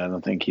putting it. I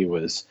don't think he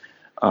was.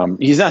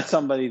 He's not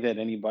somebody that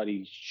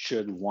anybody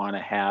should want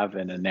to have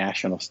in a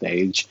national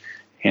stage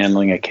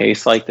handling a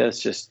case like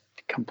this, just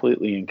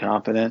completely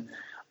incompetent.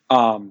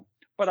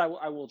 But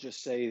I will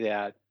just say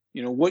that,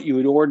 what you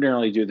would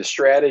ordinarily do,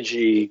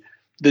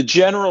 the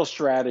general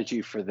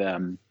strategy for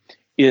them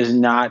is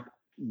not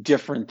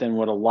different than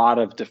what a lot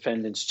of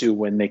defendants do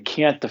when they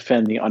can't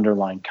defend the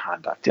underlying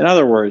conduct. In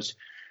other words,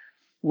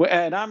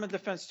 and I'm a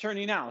defense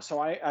attorney now, so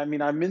I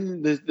mean, I'm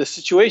in the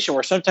situation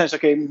where sometimes,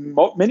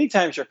 many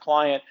times your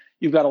client,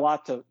 you've got a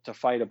lot to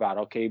fight about.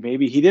 Okay,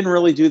 maybe he didn't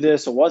really do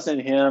this, it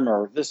wasn't him,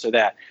 or this or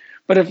that.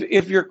 But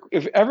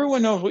if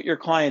everyone knows what your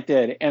client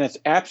did and it's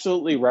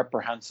absolutely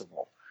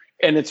reprehensible,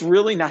 and it's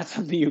really not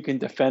something you can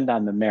defend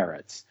on the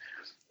merits,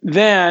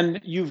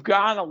 then you've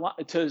got a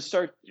lot to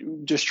start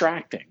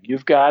distracting.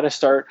 You've got to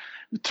start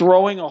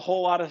throwing a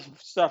whole lot of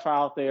stuff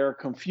out there,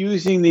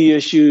 confusing the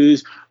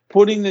issues,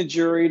 putting the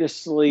jury to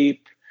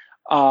sleep,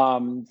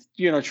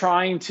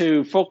 trying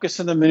to focus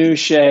on the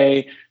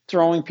minutiae,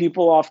 throwing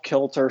people off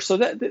kilter. So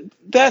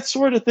that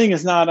sort of thing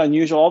is not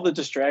unusual. All the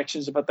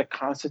distractions about the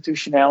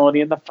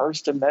constitutionality and the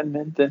First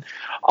Amendment and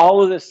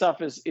all of this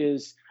stuff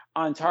is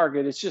on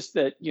target. It's just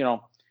that,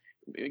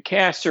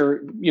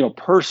 Castor,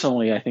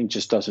 personally, I think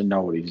just doesn't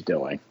know what he's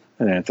doing.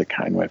 And that's a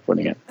kind way of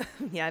putting it.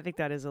 Yeah, I think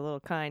that is a little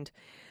kind.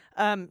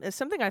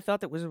 Something I thought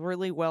that was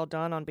really well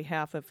done on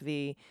behalf of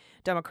the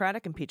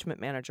Democratic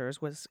impeachment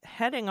managers was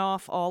heading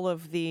off all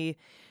of the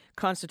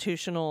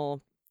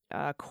constitutional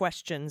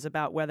questions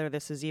about whether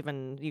this is you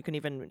can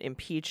even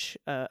impeach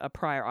a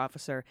prior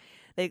officer.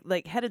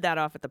 They headed that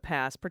off at the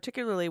pass,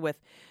 particularly with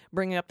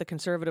bringing up the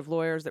conservative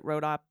lawyers that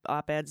wrote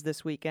op-eds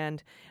this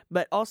weekend,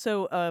 but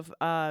also of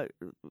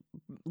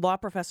law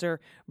professor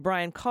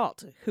Brian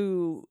Kalt,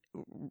 who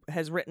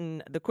has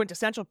written the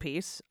quintessential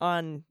piece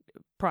on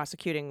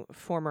prosecuting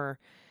former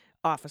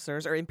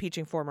officers or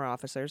impeaching former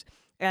officers,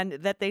 and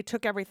that they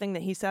took everything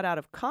that he said out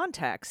of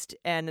context,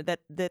 and that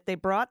they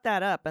brought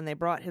that up and they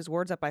brought his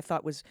words up, I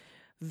thought was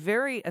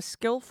a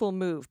skillful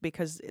move,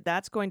 because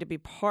that's going to be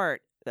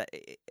part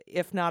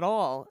if not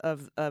all,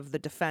 of the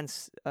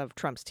defense of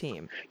Trump's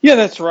team. Yeah,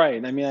 that's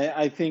right. I mean,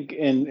 I think,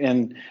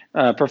 and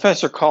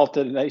Professor Cult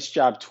did a nice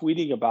job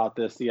tweeting about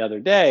this the other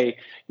day,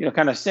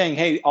 kind of saying,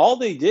 hey, all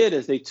they did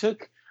is they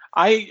took,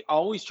 I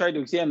always tried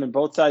to examine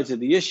both sides of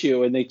the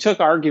issue, and they took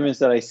arguments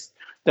that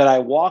I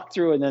walked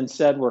through and then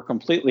said were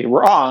completely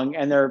wrong,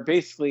 and they're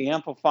basically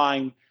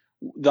amplifying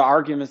the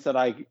arguments that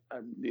I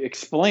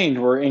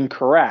explained were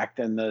incorrect,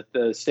 and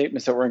the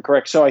statements that were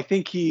incorrect. So I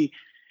think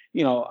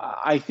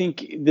I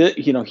think that,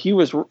 he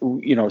was,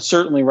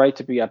 certainly right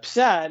to be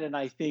upset. And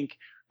I think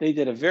they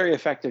did a very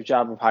effective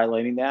job of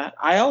highlighting that.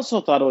 I also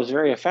thought it was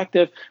very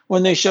effective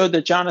when they showed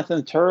that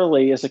Jonathan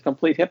Turley is a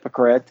complete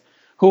hypocrite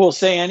who will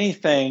say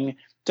anything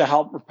to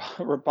help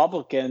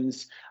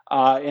Republicans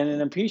in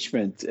an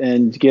impeachment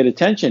and get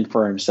attention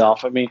for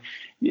himself. I mean,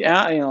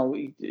 yeah,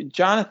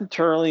 Jonathan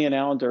Turley and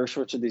Alan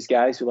Dershowitz are these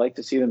guys who like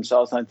to see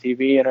themselves on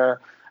TV and are,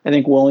 I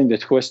think, willing to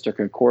twist or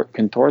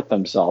contort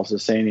themselves to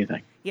say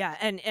anything. Yeah,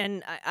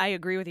 and I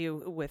agree with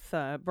you with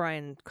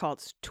Brian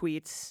Cult's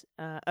tweets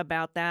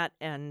about that,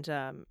 and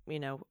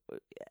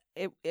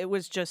it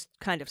was just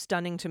kind of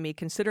stunning to me,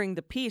 considering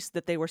the piece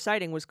that they were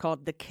citing was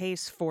called "The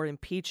Case for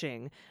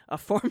Impeaching a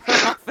Former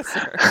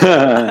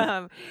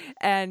Officer,"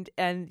 and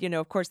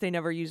of course they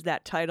never used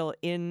that title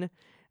in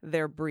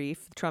their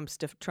brief, Trump's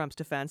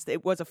defense.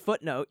 It was a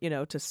footnote,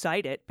 to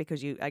cite it,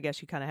 because I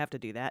guess you kind of have to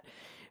do that,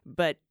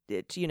 but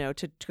to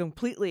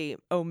completely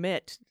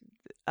omit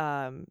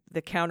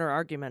the counter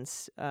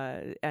arguments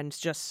and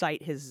just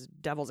cite his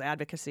devil's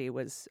advocacy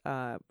was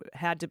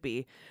had to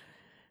be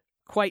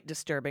quite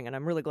disturbing, and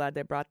I'm really glad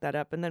they brought that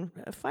up. And then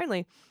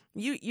finally,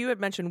 you had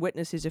mentioned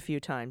witnesses a few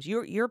times.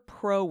 You're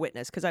pro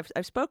witness, because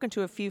I've spoken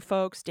to a few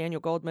folks,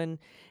 Daniel Goldman,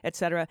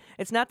 etc.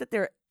 It's not that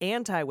they're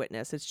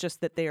anti-witness; it's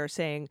just that they are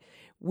saying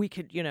we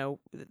could,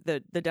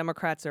 the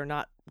Democrats are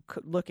not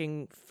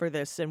looking for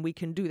this, and we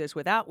can do this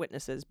without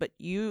witnesses. But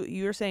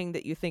you're saying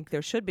that you think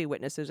there should be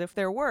witnesses. If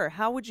there were,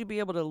 how would you be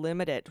able to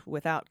limit it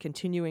without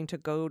continuing to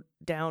go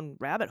down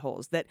rabbit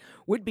holes that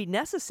would be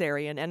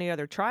necessary in any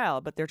other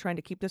trial? But they're trying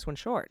to keep this one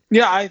short.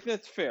 Yeah,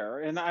 that's fair.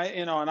 And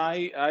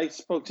I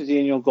spoke to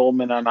Daniel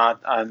Goldman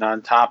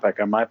on topic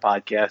on my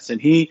podcast,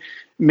 and he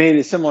made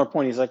a similar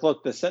point. He's like,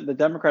 look, the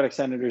Democratic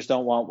senators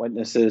don't want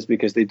witnesses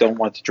because they don't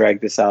want to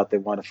drag this out. They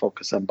want to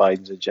focus on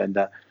Biden's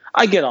agenda.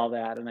 I get all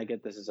that, and I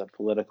get this is a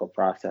political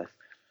process.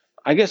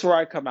 I guess where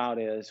I come out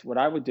is what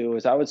I would do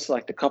is I would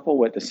select a couple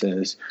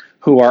witnesses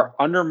who are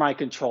under my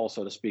control,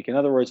 so to speak. In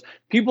other words,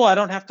 people I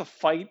don't have to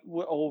fight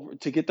over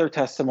to get their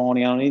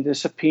testimony. I don't need to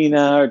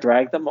subpoena or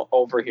drag them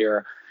over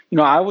here.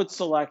 I would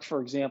select,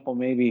 for example,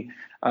 maybe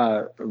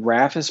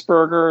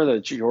Raffensperger, the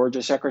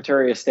Georgia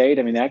Secretary of State.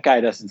 I mean, that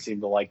guy doesn't seem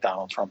to like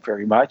Donald Trump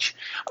very much.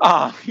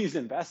 He's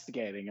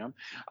investigating him.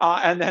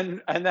 And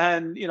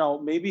then,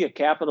 maybe a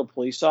Capitol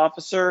Police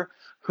officer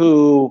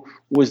who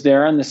was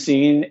there on the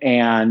scene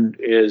and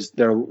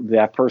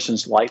that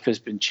person's life has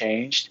been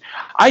changed.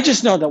 I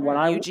just know that when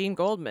Eugene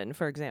Goldman,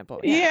 for example.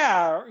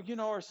 Yeah,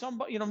 or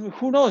somebody,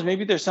 who knows?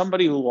 Maybe there's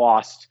somebody who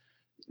lost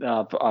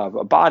a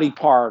body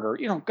part, or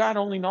God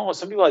only knows.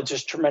 Some people had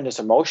just tremendous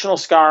emotional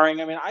scarring.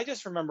 I mean, I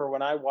just remember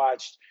when I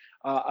watched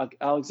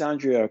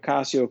Alexandria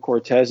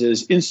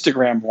Ocasio-Cortez's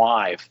Instagram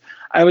Live,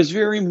 I was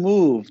very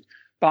moved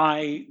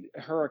by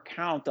her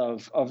account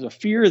of the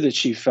fear that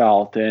she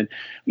felt and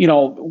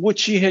what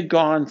she had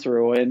gone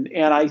through, and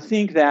I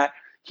think that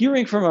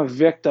hearing from a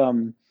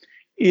victim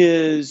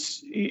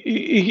it's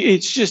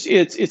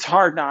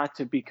hard not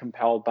to be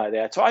compelled by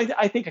that. So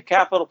I think a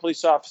Capitol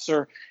Police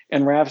officer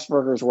and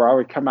Raffensperger is where I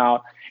would come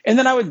out. And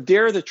then I would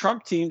dare the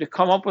Trump team to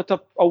come up with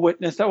a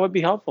witness that would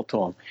be helpful to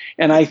them.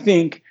 And I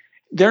think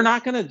they're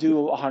not going to do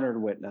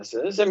 100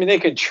 witnesses. I mean, they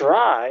could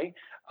try,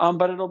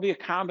 but it'll be a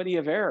comedy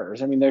of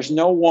errors. I mean, there's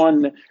no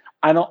one.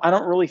 I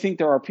don't really think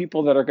there are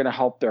people that are going to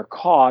help their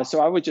cause.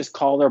 So I would just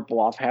call their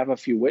bluff, have a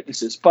few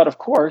witnesses. But of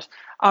course,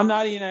 I'm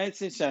not a United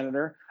States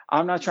senator.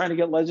 I'm not trying to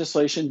get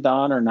legislation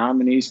done or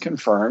nominees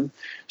confirmed.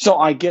 So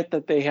I get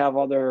that they have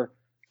other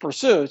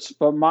pursuits,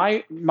 but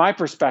my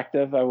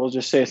perspective, I will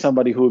just say,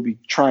 somebody who would be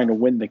trying to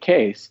win the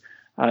case,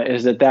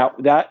 is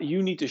that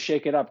you need to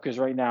shake it up, because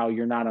right now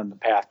you're not on the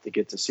path to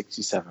get to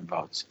 67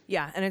 votes.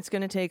 Yeah, and it's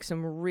going to take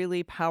some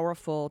really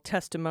powerful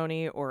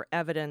testimony or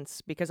evidence,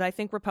 because I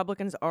think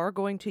Republicans are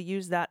going to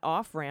use that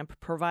off-ramp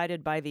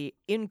provided by the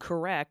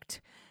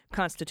incorrect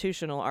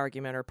constitutional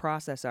argument or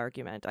process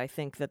argument. I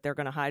think that they're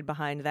going to hide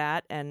behind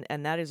that, and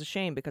that is a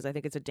shame, because I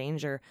think it's a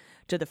danger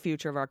to the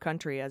future of our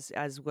country,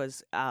 as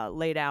was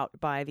laid out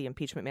by the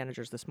impeachment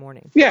managers this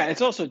morning. Yeah,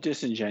 it's also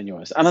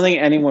disingenuous. I don't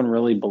think anyone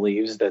really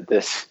believes that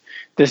this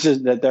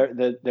is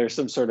that there's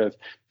some sort of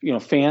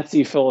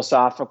fancy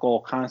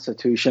philosophical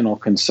constitutional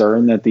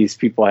concern that these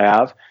people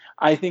have.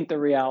 I think the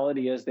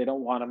reality is they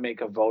don't want to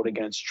make a vote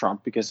against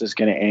Trump because it's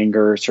going to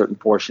anger a certain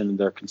portion of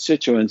their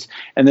constituents.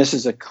 And this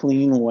is a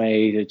clean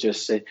way to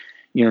just say,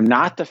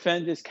 not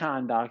defend his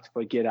conduct,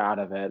 but get out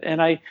of it.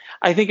 And I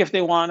think if they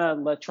want to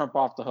let Trump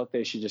off the hook,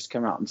 they should just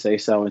come out and say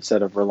so,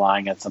 instead of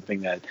relying on something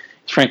that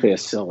is frankly a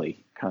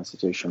silly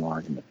constitutional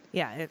argument.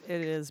 Yeah, it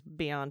is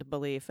beyond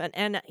belief.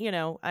 And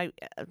I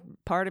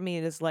part of me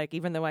is like,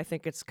 even though I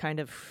think it's kind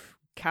of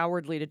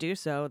cowardly to do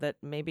so, that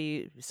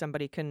maybe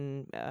somebody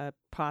can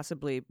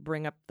possibly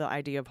bring up the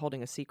idea of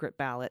holding a secret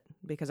ballot,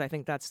 because I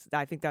think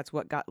that's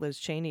what got Liz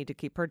Cheney to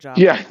keep her job.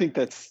 Yeah, I think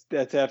that's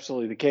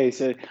absolutely the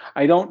case.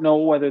 I don't know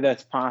whether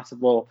that's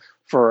possible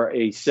for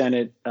a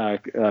Senate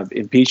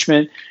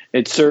impeachment.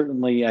 It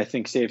certainly, I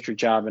think, saved her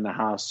job in the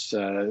House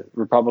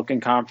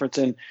Republican conference.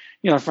 And,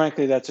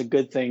 frankly, that's a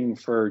good thing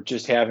for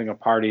just having a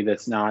party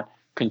that's not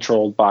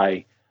controlled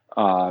by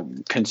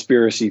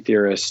conspiracy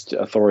theorist,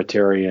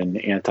 authoritarian,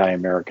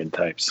 anti-American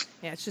types.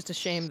 Yeah, it's just a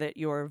shame that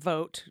your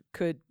vote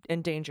could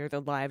endanger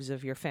the lives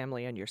of your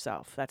family and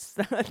yourself. That's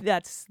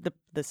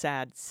the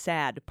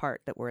sad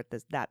part, that we're at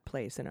that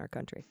place in our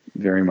country.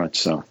 Very much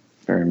so.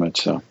 Very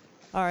much so.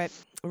 All right.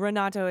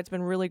 Renato, it's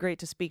been really great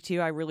to speak to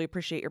you. I really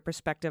appreciate your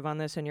perspective on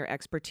this and your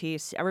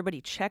expertise.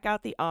 Everybody, check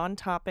out the On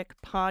Topic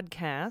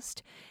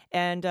podcast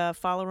and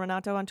follow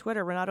Renato on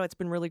Twitter. Renato, it's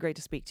been really great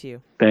to speak to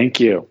you. Thank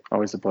you.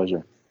 Always a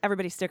pleasure.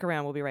 Everybody, stick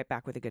around. We'll be right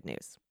back with the good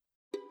news.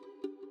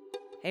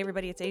 Hey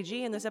everybody, it's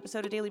AG, and this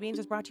episode of Daily Beans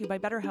is brought to you by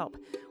BetterHelp.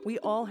 We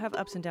all have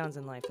ups and downs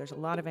in life. There's a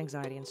lot of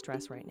anxiety and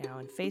stress right now,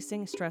 and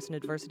facing stress and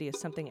adversity is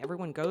something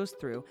everyone goes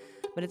through,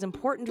 but it's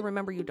important to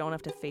remember you don't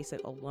have to face it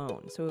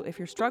alone. So if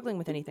you're struggling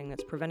with anything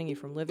that's preventing you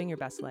from living your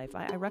best life,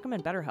 I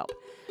recommend BetterHelp.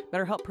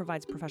 BetterHelp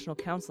provides professional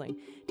counseling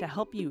to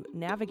help you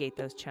navigate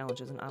those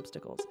challenges and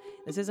obstacles.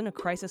 This isn't a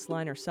crisis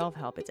line or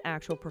self-help, it's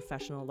actual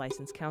professional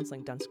licensed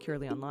counseling done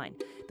securely online.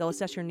 They'll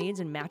assess your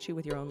needs and match you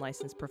with your own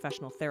licensed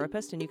professional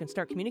therapist, and you can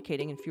start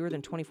communicating in fewer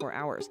than 24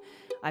 hours.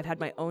 I've had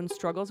my own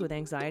struggles with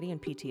anxiety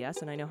and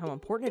PTS, and I know how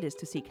important it is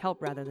to seek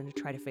help rather than to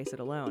try to face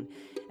it alone.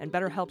 And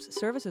BetterHelp's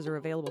services are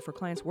available for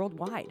clients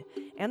worldwide,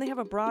 and they have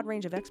a broad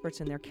range of experts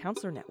in their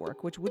counselor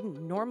network, which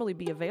wouldn't normally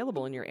be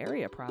available in your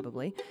area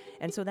probably.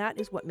 And so that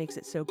is what makes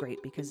it so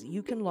great, because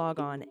you can log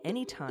on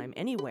anytime,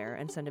 anywhere,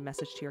 and send a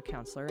message to your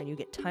counselor, and you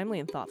get timely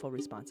and thoughtful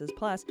responses.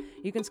 Plus,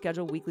 you can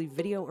schedule weekly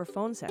video or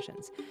phone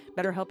sessions.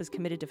 BetterHelp is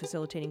committed to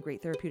facilitating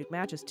great therapeutic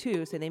matches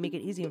too, so they make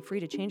it easy and free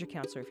to change a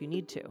counselor if you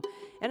need to.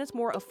 And it's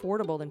more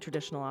affordable than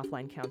traditional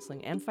offline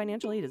counseling, and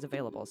financial aid is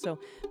available. So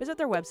visit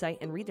their website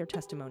and read their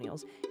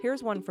testimonials.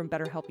 Here's one from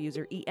BetterHelp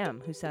user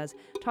EM, who says,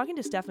 "Talking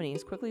to Stephanie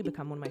has quickly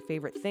become one of my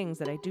favorite things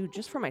that I do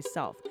just for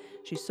myself.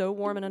 She's so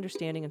warm and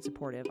understanding and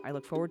supportive. I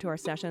look forward to our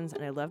sessions,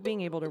 and I love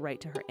being able to write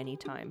to her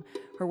anytime.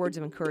 Her words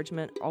of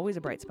encouragement, always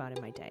a bright spot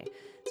in my day."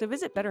 So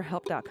visit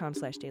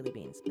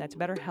betterhelp.com/dailybeans. That's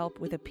BetterHelp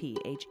with a P,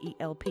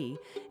 H-E-L-P,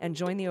 and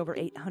join the over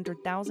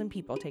 800,000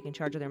 people taking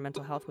charge of their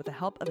mental health with the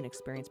help of an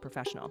experienced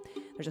professional.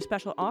 There's a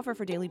special offer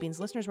for Daily Beans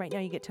listeners right now.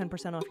 You get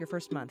 10% off your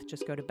first month.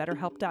 Just go to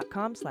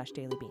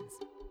betterhelp.com/dailybeans.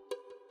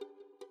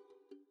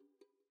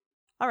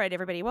 All right,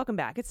 everybody, welcome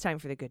back. It's time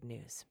for the good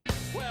news.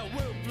 Well,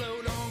 we'll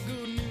float on,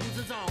 good news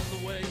is on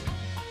the way.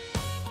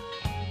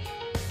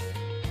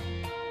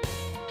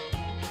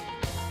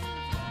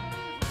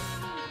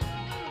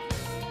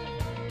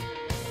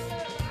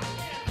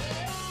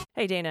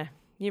 Hey, Dana,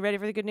 you ready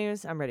for the good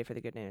news? I'm ready for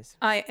the good news.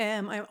 I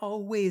am. I'm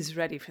always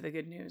ready for the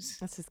good news.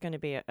 This is going to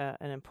be an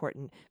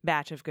important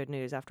batch of good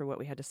news after what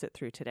we had to sit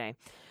through today.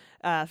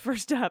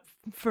 First up,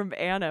 from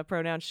Anna,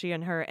 pronouns she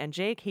and her, and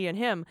Jake, he and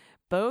him,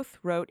 both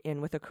wrote in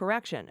with a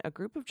correction. A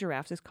group of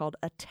giraffes is called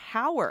a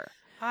tower.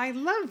 I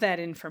love that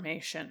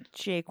information.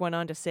 Jake went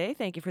on to say,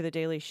 "Thank you for the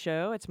daily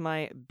show. It's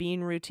my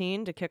bean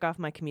routine to kick off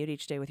my commute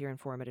each day with your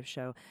informative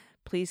show.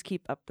 Please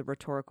keep up the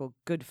rhetorical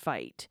good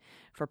fight.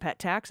 For pet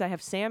tax, I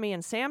have Sammy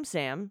and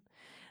Sam,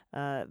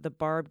 the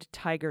barbed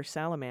tiger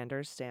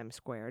salamanders, Sam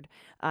squared.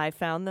 I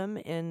found them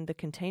in the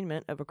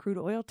containment of a crude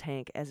oil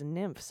tank as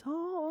nymphs.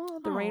 Oh,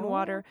 the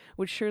rainwater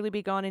would surely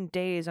be gone in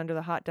days under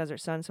the hot desert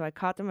sun, so I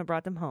caught them and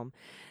brought them home.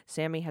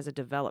 Sammy has a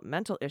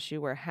developmental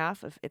issue where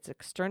half of its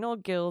external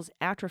gills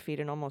atrophied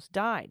and almost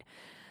died.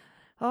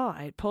 Oh,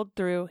 I pulled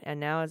through and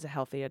now is a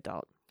healthy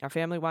adult. Our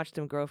family watched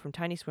them grow from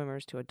tiny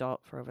swimmers to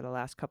adult for over the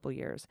last couple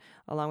years.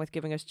 Along with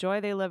giving us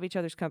joy, they love each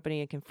other's company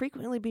and can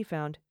frequently be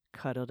found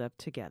cuddled up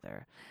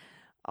together."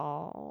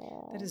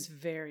 Oh, That is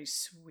very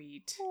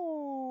sweet.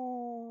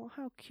 Oh,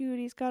 how cute.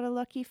 He's got a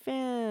lucky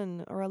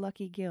fin, or a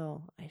lucky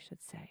gill, I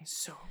should say.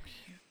 So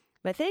cute.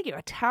 But thank you,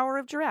 a tower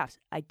of giraffes.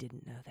 I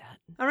didn't know that.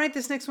 All right,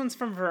 this next one's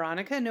from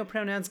Veronica. No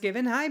pronouns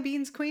given. Hi,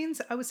 Beans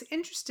Queens. I was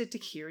interested to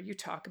hear you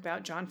talk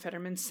about John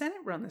Fetterman's Senate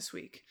run this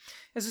week.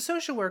 As a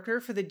social worker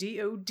for the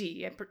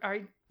DOD,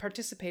 I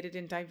participated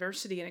in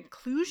diversity and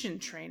inclusion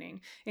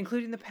training,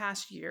 including the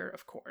past year,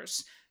 of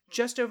course.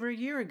 Just over a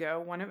year ago,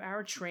 one of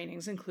our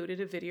trainings included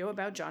a video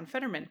about John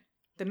Fetterman.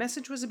 The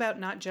message was about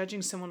not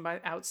judging someone by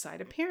outside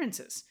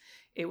appearances.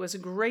 It was a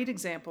great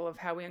example of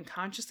how we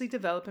unconsciously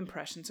develop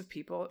impressions of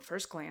people at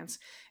first glance,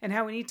 and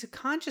how we need to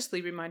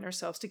consciously remind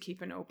ourselves to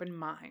keep an open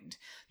mind.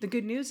 The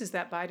good news is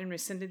that Biden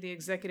rescinded the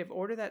executive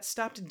order that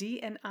stopped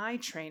D&I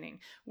training,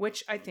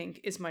 which I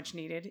think is much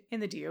needed in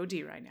the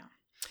DOD right now.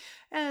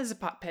 As a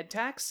pet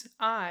tax,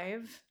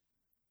 I've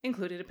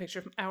included a picture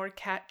of our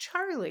cat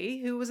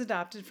Charlie, who was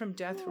adopted from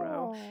death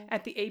row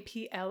at the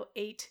APL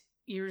 8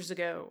 years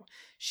ago.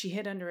 She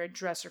hid under a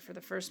dresser for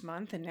the first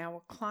month and now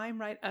will climb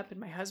right up in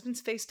my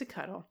husband's face to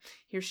cuddle.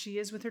 Here she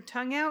is with her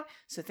tongue out.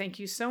 So thank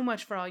you so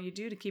much for all you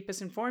do to keep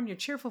us informed. Your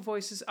cheerful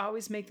voices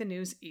always make the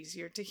news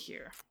easier to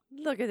hear.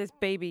 Look at this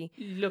baby.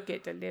 Look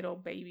at the little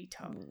baby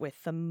tongue.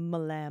 With the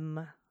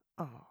malem.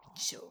 Oh,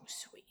 So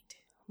sweet.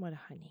 what a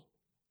honey.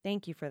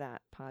 Thank you for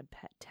that, Pod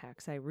Pet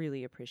Tex. I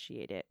really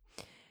appreciate it.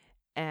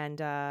 And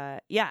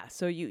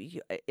so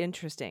you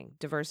interesting.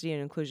 Diversity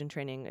and inclusion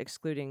training,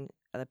 excluding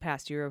the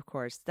past year, of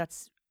course.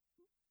 That's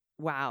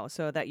wow.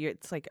 So that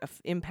it's like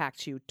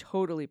impacts you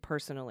totally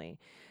personally.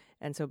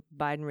 And so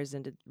Biden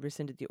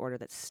rescinded the order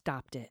that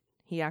stopped it.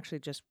 He actually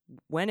just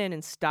went in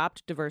and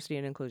stopped diversity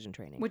and inclusion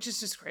training, Which is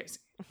just crazy.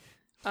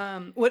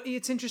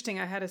 It's interesting.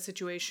 I had a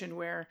situation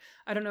where,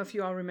 I don't know if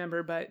you all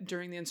remember, but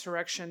during the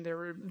insurrection, there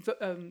were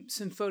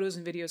some photos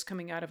and videos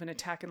coming out of an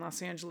attack in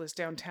Los Angeles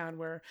downtown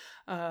where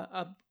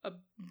a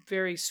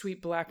very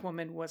sweet black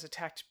woman was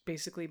attacked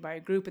basically by a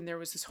group. And there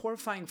was this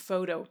horrifying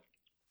photo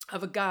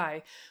of a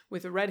guy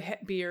with a red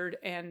beard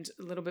and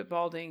a little bit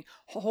balding,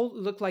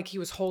 looked like he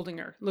was holding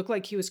her, looked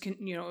like he was,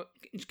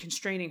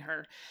 constraining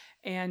her.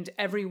 And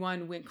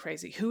everyone went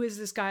crazy. Who is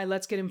this guy?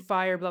 Let's get him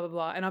fired, blah, blah,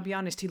 blah. And I'll be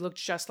honest, he looked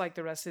just like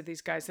the rest of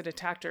these guys that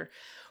attacked her.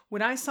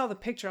 When I saw the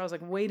picture, I was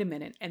like, wait a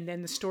minute. And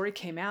then the story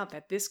came out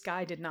that this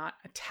guy did not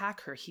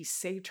attack her. He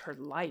saved her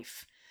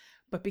life.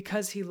 But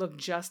because he looked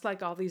just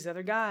like all these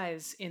other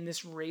guys in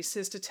this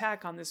racist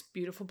attack on this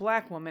beautiful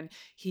black woman,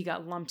 he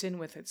got lumped in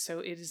with it. So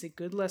it is a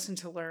good lesson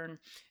to learn.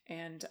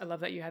 And I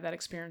love that you had that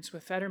experience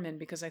with Fetterman,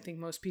 because I think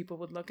most people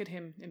would look at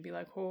him and be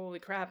like, holy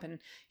crap. And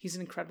he's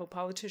an incredible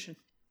politician.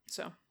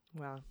 So.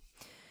 wow.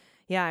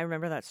 Yeah, I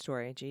remember that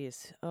story.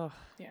 Jeez. Oh,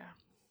 Yeah.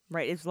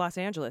 right. It's Los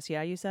Angeles.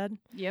 Yeah, you said?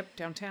 Yep.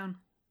 Downtown.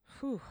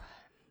 Whew.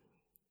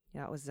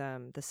 Yeah, it was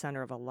the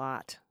center of a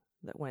lot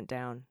that went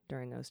down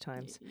during those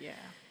times. Yeah,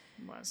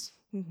 it was.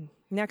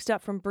 Next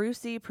up from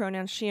Brucey,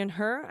 pronouns she and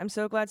her. I'm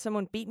so glad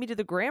someone beat me to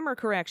the grammar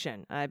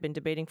correction. I've been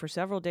debating for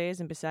several days,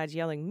 and besides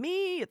yelling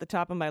me at the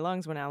top of my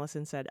lungs when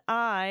Allison said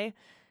I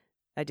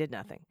did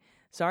nothing.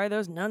 Sorry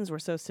those nuns were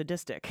so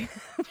sadistic.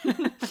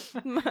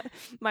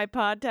 My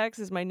pod text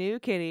is my new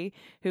kitty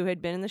who had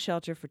been in the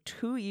shelter for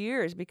 2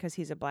 years because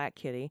he's a black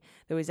kitty,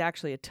 though he's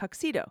actually a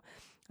tuxedo.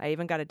 I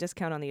even got a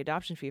discount on the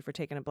adoption fee for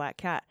taking a black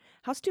cat.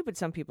 How stupid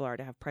some people are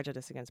to have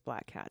prejudice against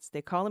black cats.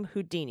 They call him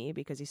Houdini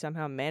because he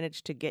somehow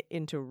managed to get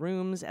into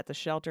rooms at the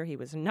shelter he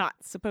was not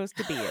supposed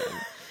to be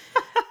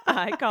in.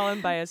 I call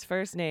him by his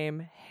first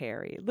name,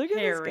 Harry. Look at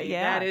Harry, this guy.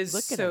 Yeah, that is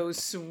look at so him.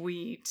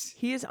 sweet.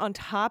 He is on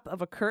top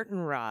of a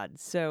curtain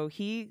rod, so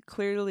he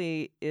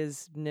clearly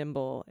is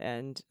nimble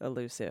and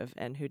elusive,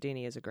 and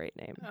Houdini is a great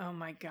name. Oh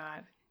my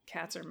God.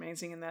 Cats are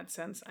amazing in that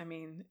sense. I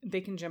mean, they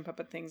can jump up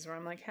at things where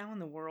I'm like, how in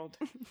the world?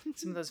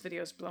 Some of those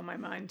videos blow my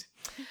mind.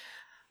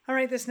 All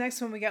right, this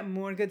next one, we got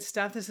more good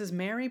stuff. This is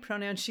Mary,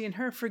 pronoun she and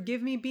her.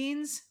 Forgive me,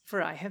 beans,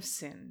 for I have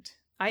sinned.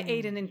 I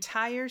ate an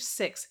entire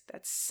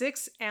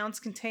 6-ounce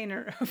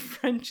container of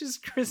French's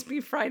crispy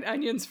fried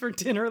onions for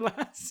dinner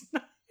last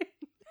night.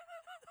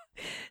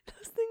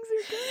 Those things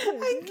are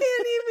good. I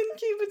can't even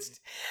keep it.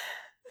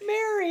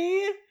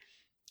 Mary,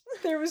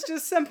 there was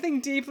just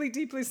something deeply,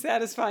 deeply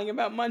satisfying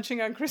about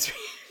munching on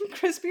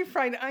crispy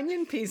fried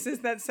onion pieces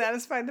that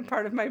satisfied the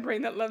part of my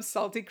brain that loves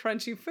salty,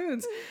 crunchy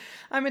foods.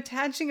 I'm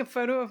attaching a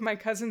photo of my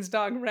cousin's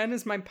dog, Ren,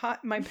 as my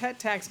pet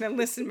tax. Now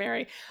listen,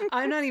 Mary,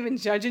 I'm not even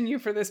judging you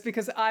for this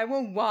because I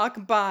will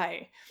walk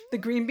by the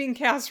green bean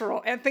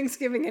casserole at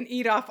Thanksgiving and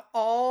eat off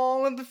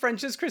all of the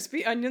French's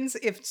crispy onions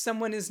if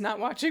someone is not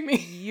watching me.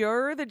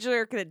 You're the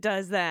jerk that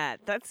does that.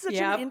 That's such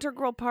Yep. an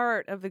integral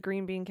part of the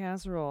green bean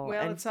casserole.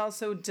 Well, and it's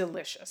also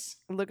delicious.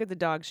 look at the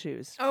dog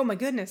shoes. Oh my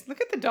goodness,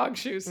 look at the dog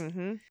shoes.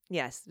 Mm-hmm.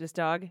 Yes, this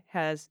dog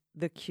has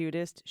the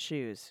cutest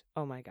shoes.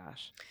 Oh my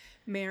gosh.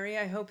 Mary,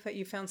 I hope that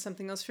you found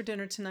something else for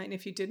dinner tonight, and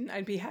if you didn't,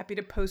 I'd be happy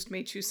to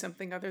Postmate you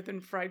something other than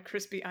fried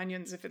crispy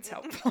onions if it's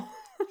helpful.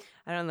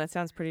 I don't know, that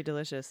sounds pretty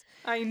delicious.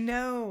 I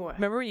know.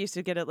 Remember we used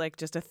to get it like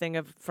just a thing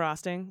of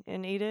frosting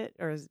and eat it?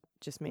 Or is it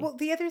just me? Well,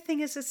 the other thing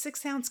is a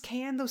 6-ounce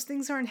can. Those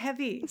things aren't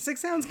heavy.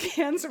 6-ounce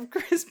cans of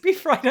crispy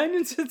fried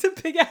onions. It's a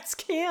big ass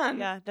can.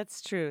 Yeah,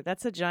 that's true.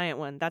 That's a giant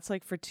one. That's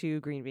like for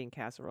 2 green bean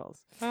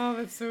casseroles. Oh,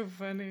 that's so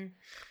funny.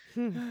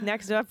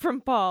 Next up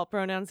from Paul,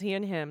 pronouns he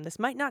and him. This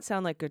might not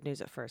sound like good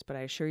news at first, but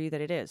I assure you that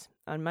it is.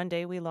 On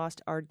Monday, we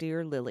lost our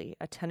dear Lily,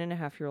 a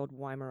 10-and-a-half-year-old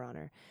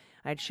Weimaraner.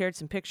 I had shared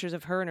some pictures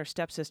of her and her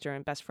stepsister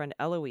and best friend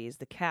Eloise,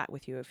 the cat,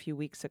 with you a few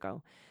weeks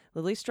ago.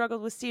 Lily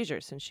struggled with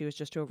seizures since she was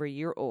just over a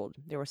year old.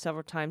 There were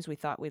several times we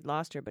thought we'd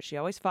lost her, but she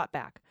always fought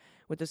back.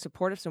 With the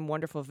support of some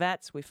wonderful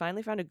vets, we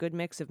finally found a good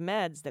mix of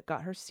meds that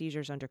got her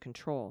seizures under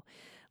control.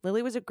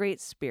 Lily was a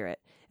great spirit,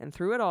 and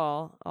through it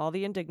all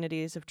the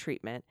indignities of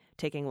treatment,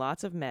 taking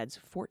lots of meds,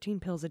 14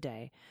 pills a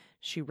day,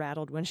 she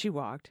rattled when she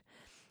walked.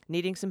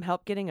 Needing some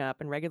help getting up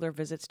and regular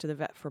visits to the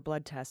vet for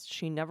blood tests,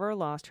 she never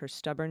lost her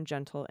stubborn,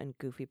 gentle, and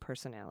goofy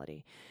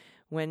personality.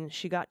 When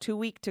she got too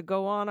weak to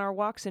go on our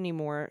walks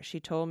anymore, she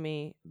told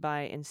me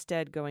by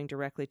instead going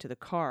directly to the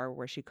car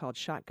where she called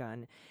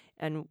shotgun,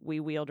 and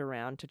we wheeled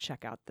around to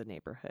check out the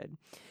neighborhood.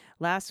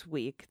 Last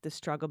week, the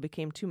struggle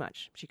became too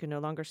much. She could no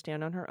longer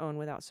stand on her own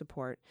without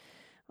support.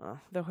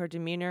 Through her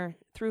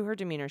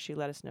demeanor, she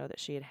let us know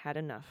that she had had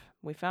enough.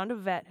 We found a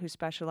vet who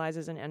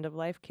specializes in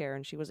end-of-life care,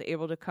 and she was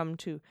able to come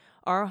to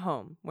our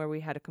home where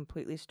we had a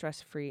completely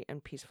stress-free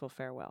and peaceful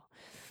farewell.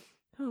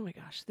 Oh my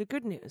gosh. The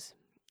good news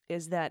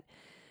is that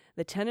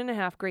the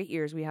 10.5 great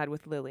years we had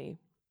with Lily,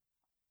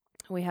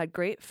 we had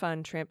great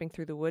fun tramping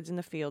through the woods and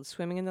the fields,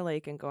 swimming in the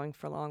lake, and going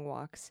for long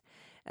walks,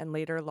 and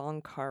later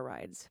long car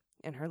rides.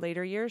 In her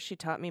later years, she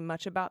taught me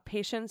much about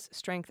patience,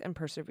 strength, and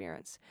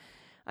perseverance.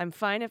 I'm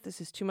fine if this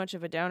is too much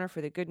of a downer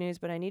for the good news,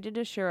 but I needed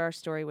to share our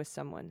story with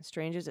someone.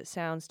 Strange as it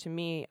sounds to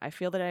me, I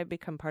feel that I have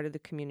become part of the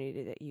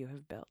community that you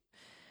have built.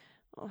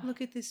 Oh.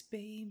 Look at this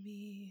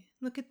baby.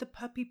 Look at the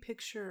puppy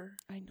picture.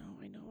 I know.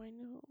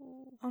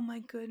 Oh my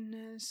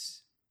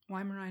goodness.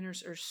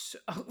 Weimaraners are so...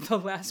 Oh, the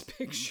last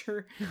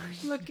picture.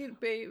 Look at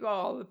baby.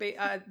 Oh,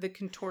 the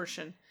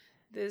contortion.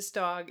 This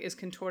dog is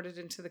contorted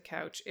into the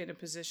couch in a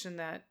position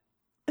that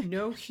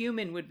no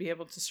human would be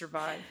able to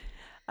survive.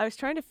 I was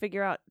trying to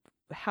figure out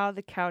how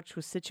the couch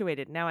was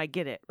situated. Now I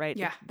get it, right?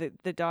 Yeah.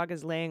 The dog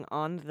is laying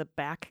on the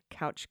back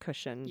couch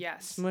cushion,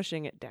 yes,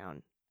 smushing it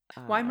down.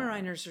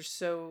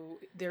 Weimaraners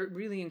they're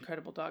really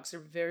incredible dogs. They're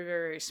very,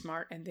 very, very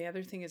smart. And the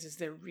other thing is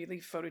they're really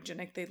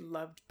photogenic. They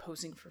loved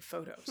posing for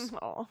photos.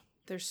 Oh,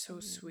 they're so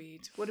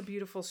sweet. What a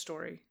beautiful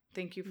story.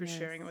 Thank you for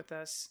sharing it with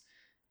us.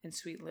 And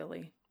sweet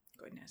Lily.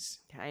 Goodness.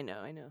 I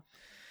know.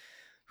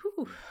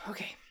 Whew.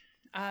 Okay.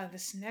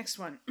 This next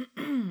one.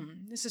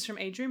 This is from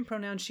Adrian,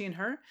 pronoun she and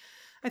her.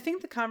 I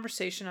think the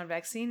conversation on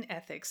vaccine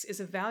ethics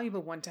is a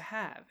valuable one to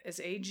have. As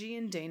AG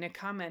and Dana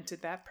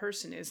commented, that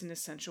person is an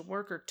essential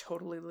worker,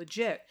 totally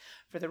legit.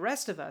 For the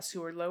rest of us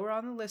who are lower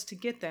on the list to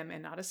get them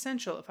and not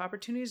essential, if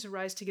opportunities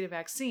arise to get a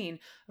vaccine,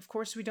 of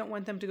course we don't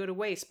want them to go to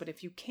waste, but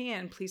if you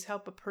can, please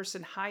help a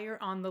person higher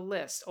on the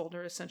list,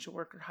 older essential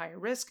worker, higher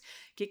risk,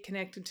 get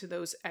connected to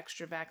those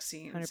extra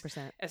vaccines.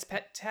 100%. As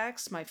pet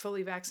tax, my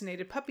fully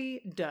vaccinated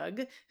puppy,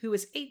 Doug, who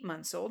is 8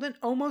 months old and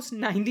almost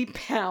 90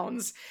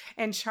 pounds,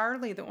 and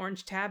Charlie, the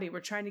orange tabby, we're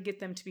trying to get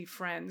them to be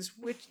friends,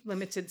 with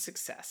limited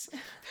success.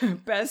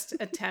 Best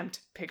attempt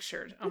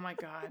pictured. Oh my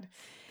God.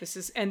 This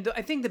is, and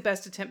I think the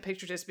best attempt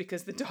pictured is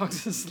because the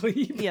dog's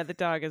asleep. Yeah, the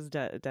dog is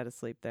dead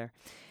asleep there.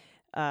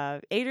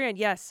 Adrian,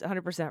 yes,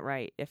 100%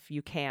 right. If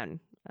you can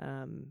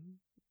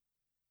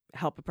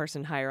help a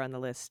person higher on the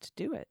list,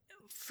 do it.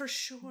 For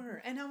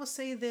sure. And I will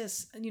say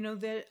this,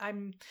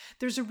 that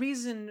there's a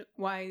reason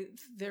why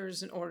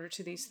there's an order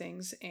to these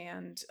things.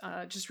 And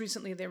just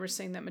recently they were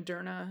saying that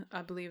Moderna,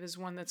 I believe, is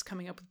one that's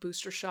coming up with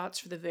booster shots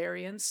for the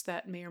variants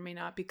that may or may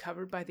not be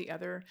covered by the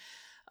other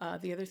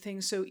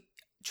things. So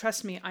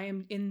trust me, I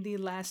am in the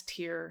last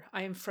tier.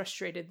 I am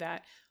frustrated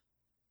that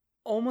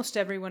almost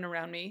everyone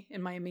around me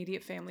in my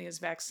immediate family is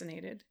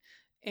vaccinated.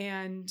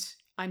 And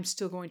I'm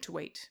still going to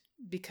wait,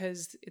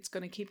 because it's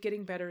going to keep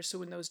getting better.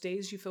 So in those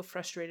days you feel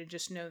frustrated,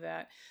 just know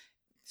that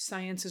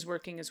science is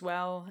working as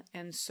well.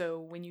 And so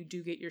when you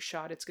do get your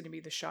shot, it's going to be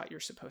the shot you're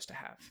supposed to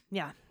have.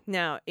 Yeah.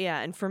 Now,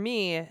 yeah. And for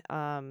me,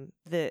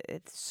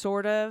 it's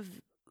sort of,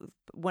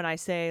 when I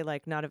say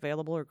like not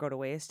available or go to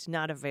waste,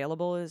 not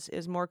available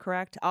is more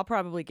correct. I'll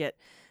probably get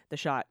the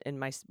shot in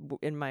my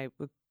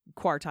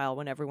quartile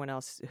when everyone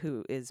else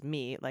who is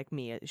like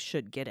me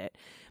should get it.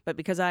 But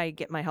because I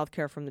get my health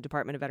care from the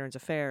Department of Veterans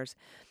Affairs,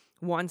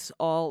 once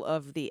all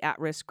of the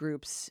at-risk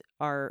groups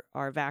are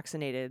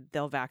vaccinated,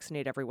 they'll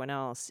vaccinate everyone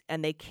else,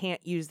 and they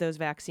can't use those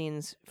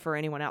vaccines for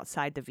anyone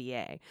outside the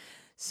VA.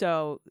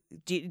 So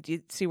do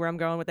you see where I'm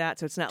going with that?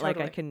 So it's not Totally.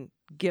 like I can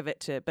give it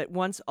to, but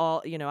once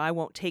all, I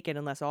won't take it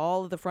unless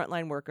all of the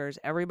frontline workers,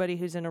 everybody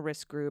who's in a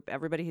risk group,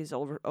 everybody who's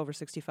over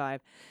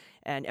 65,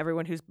 and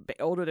everyone who's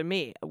older than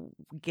me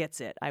gets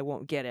it. I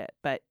won't get it.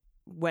 But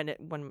when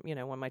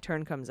my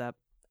turn comes up,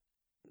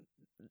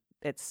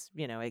 it's,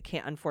 it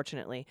can't,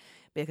 unfortunately,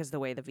 because the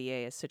way the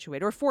VA is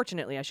situated, or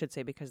fortunately, I should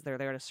say, because they're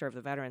there to serve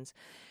the veterans.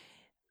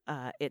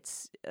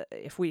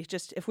 If we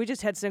just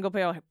had single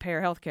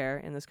payer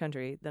healthcare in this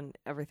country, then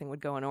everything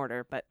would go in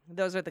order. But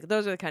those are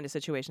the kind of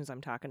situations I'm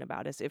talking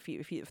about. Is if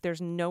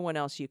there's no one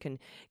else you can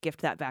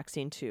gift that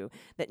vaccine to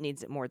that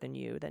needs it more than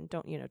you, then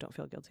don't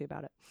feel guilty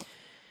about it.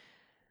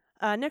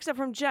 Next up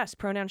from Jess,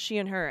 pronoun she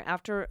and her.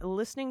 After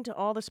listening to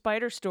all the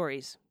spider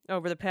stories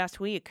over the past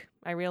week,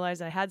 I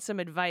realized I had some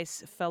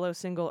advice fellow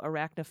single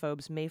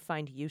arachnophobes may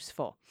find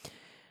useful.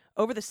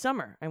 Over the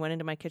summer, I went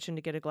into my kitchen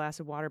to get a glass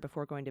of water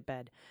before going to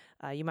bed.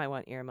 You might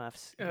want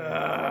earmuffs.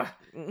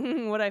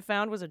 What I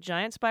found was a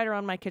giant spider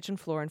on my kitchen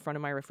floor in front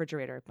of my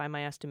refrigerator. By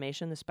my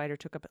estimation, the spider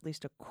took up at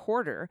least a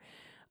quarter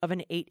of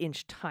an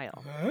 8-inch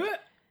tile.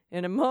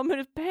 In a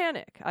moment of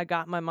panic, I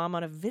got my mom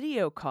on a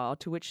video call,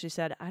 to which she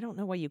said, "I don't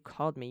know why you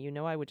called me. You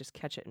know I would just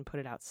catch it and put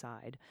it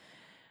outside."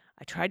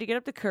 I tried to get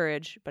up the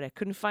courage, but I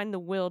couldn't find the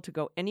will to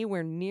go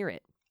anywhere near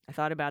it. I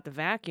thought about the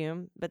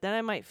vacuum, but then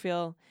I might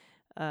feel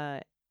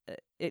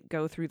it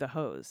go through the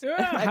hose.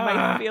 I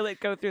might feel it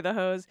go through the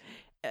hose,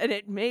 and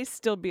it may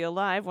still be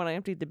alive when I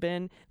emptied the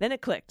bin. Then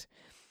it clicked.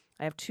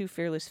 I have 2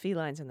 fearless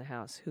felines in the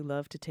house who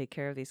love to take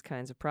care of these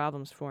kinds of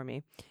problems for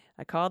me.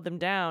 I called them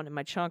down, and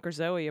my chonker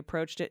Zoe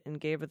approached it and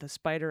gave the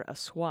spider a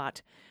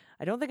swat.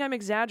 I don't think I'm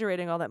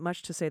exaggerating all that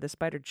much to say the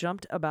spider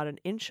jumped about an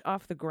inch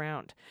off the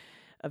ground.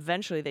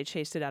 Eventually, they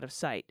chased it out of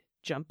sight,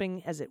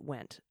 jumping as it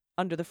went,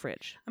 under the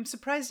fridge. I'm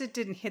surprised it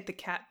didn't hit the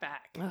cat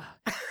back.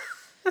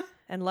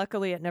 And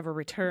luckily, it never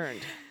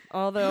returned.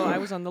 Although I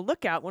was on the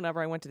lookout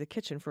whenever I went to the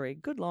kitchen for a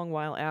good long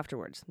while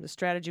afterwards. The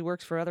strategy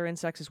works for other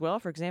insects as well.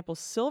 For example,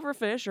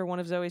 silverfish are one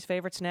of Zoe's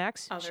favorite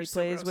snacks. Oh, She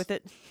plays with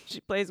it.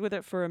 She plays with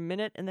it for a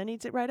minute and then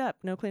eats it right up.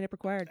 No cleanup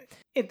required.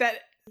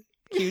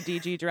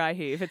 QDG dry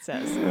heave, it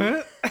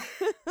says.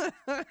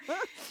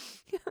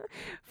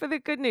 For the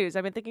good news,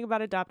 I've been thinking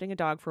about adopting a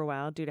dog for a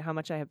while due to how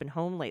much I have been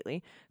home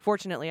lately.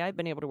 Fortunately, I've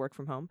been able to work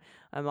from home.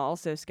 I'm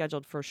also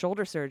scheduled for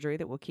shoulder surgery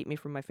that will keep me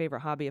from my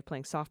favorite hobby of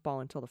playing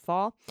softball until the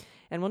fall,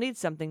 and will need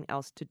something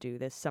else to do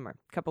this summer.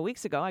 A couple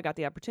weeks ago, I got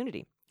the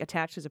opportunity.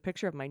 Attached is a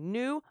picture of my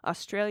new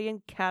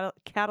Australian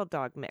cattle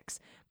dog mix,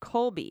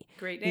 Colby.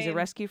 Great name. He's a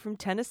rescue from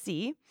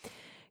Tennessee.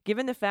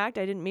 Given the fact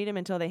I didn't meet him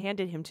until they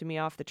handed him to me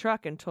off the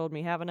truck and told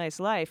me, have a nice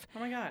life, Oh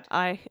my God.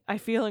 I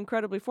feel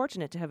incredibly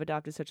fortunate to have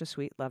adopted such a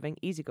sweet, loving,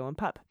 easygoing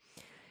pup.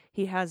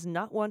 He has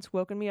not once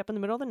woken me up in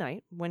the middle of the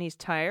night. When he's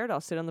tired, I'll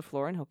sit on the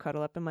floor and he'll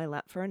cuddle up in my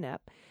lap for a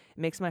nap.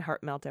 It makes my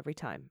heart melt every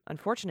time.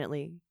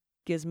 Unfortunately,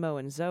 Gizmo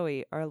and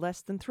Zoe are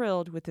less than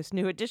thrilled with this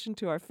new addition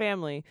to our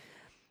family,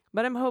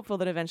 but I'm hopeful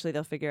that eventually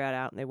they'll figure it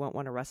out and they won't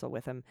want to wrestle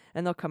with him,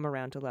 and they'll come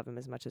around to love him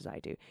as much as I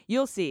do.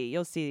 You'll see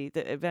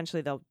that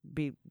eventually they'll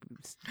be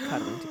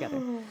cuddling together.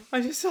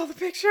 I just saw the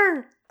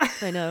picture.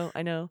 I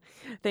know.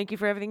 Thank you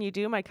for everything you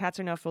do. My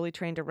cats are now fully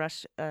trained to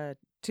rush to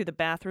the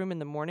bathroom in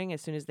the morning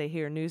as soon as they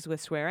hear news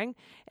with swearing,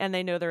 and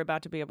they know they're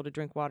about to be able to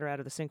drink water out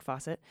of the sink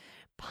faucet.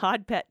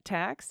 Pod Pet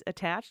Tax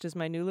attached is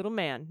my new little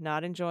man,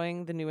 not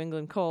enjoying the New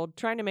England cold,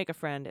 trying to make a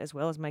friend, as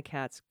well as my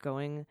cats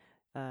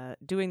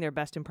doing their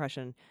best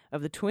impression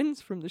of the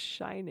twins from The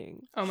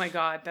Shining. Oh my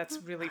God, that's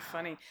really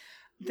funny.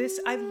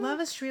 I love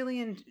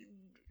Australian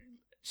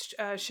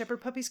shepherd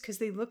puppies because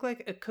they look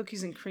like a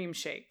cookies and cream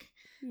shake.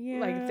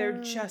 Yeah. Like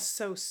they're just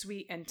so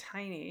sweet and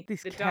tiny.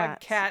 These the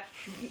cats. dog-cat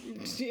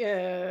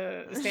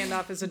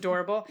standoff is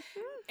adorable.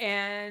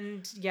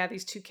 And yeah,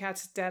 these 2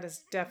 cats, that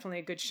is definitely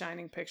a good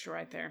shining picture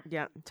right there.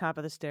 Yeah, top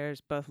of the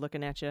stairs, both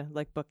looking at you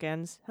like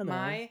bookends. Hello.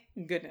 My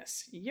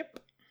goodness.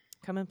 Yep.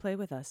 Come and play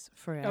with us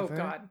forever. Oh,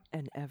 God.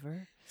 And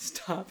ever.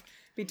 Stop.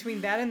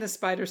 Between that and the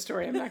spider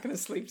story, I'm not going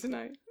to sleep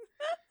tonight.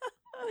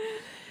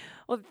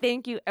 Well,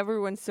 thank you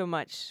everyone so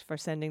much for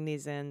sending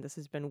these in. This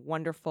has been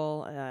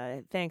wonderful.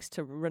 Thanks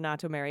to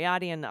Renato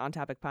Mariotti and the On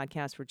Topic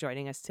podcast for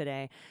joining us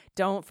today.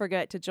 Don't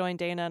forget to join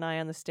Dana and I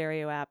on the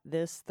Stereo app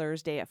this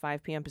Thursday at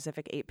 5 p.m.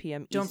 Pacific, 8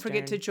 p.m. Eastern. Don't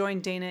forget to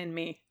join Dana and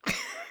me.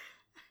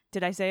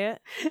 Did I say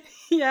it?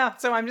 Yeah,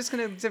 so I'm just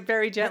going to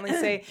very gently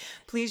say,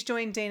 please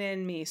join Dana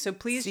and me. So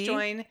please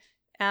join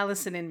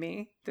Allison and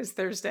me this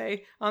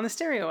Thursday on the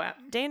Stereo app.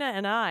 Dana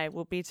and I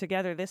will be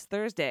together this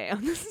Thursday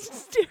on the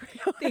Stereo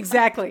app.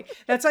 Exactly.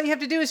 That's all you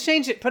have to do is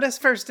change it. Put us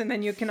first, and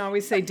then you can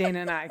always say Dana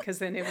and I, because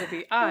then it will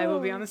be I will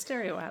be on the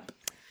Stereo app.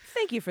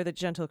 Thank you for the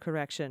gentle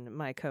correction,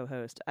 my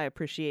co-host. I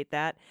appreciate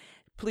that.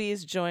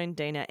 Please join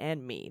Dana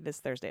and me this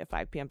Thursday at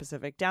 5 p.m.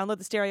 Pacific. Download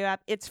the Stereo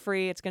app. It's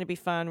free. It's going to be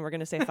fun. We're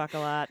going to say fuck a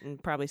lot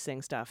and probably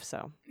sing stuff.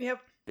 So, Yep.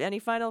 Any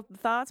final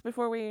thoughts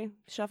before we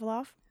shuffle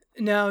off?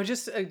 No,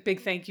 just a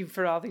big thank you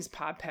for all these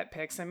pod pet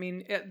pics. I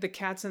mean, the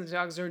cats and the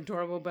dogs are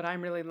adorable, but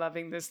I'm really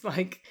loving this,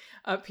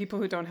 people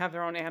who don't have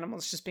their own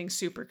animals just being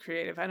super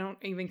creative. I don't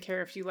even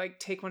care if you,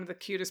 take one of the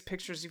cutest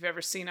pictures you've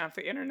ever seen off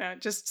the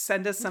internet. Just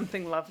send us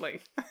something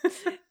lovely.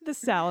 The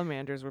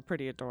salamanders were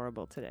pretty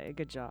adorable today.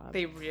 Good job.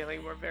 They really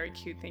were very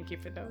cute. Thank you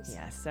for those.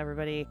 Yes,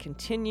 everybody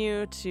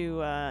continue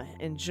to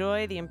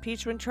enjoy the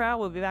impeachment trial.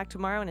 We'll be back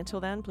tomorrow, and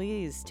until then,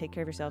 please take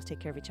care of yourselves, take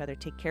care of each other,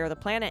 take care of the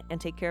planet, and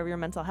take care of your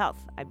mental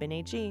health. I've been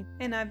AG.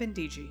 And I've been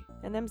DG.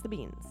 And them's the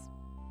beans.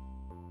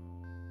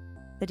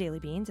 The Daily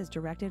Beans is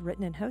directed,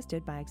 written, and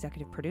hosted by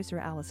executive producer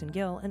Allison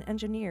Gill and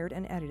engineered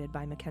and edited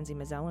by Mackenzie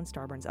Mazzell and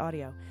Starburns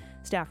Audio.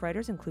 Staff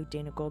writers include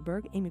Dana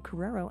Goldberg, Amy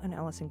Carrero, and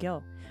Allison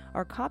Gill.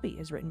 Our copy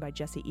is written by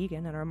Jesse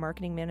Egan, and our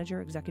marketing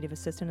manager, executive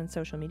assistant, and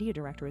social media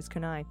director is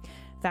Kanai.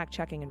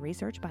 Fact-checking and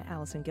research by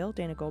Allison Gill,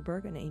 Dana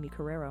Goldberg, and Amy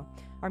Carrero.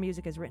 Our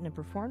music is written and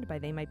performed by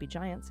They Might Be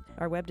Giants.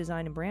 Our web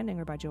design and branding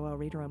are by Joelle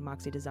Reeder and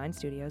Moxie Design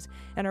Studios.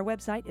 And our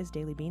website is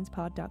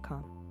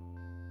dailybeanspod.com.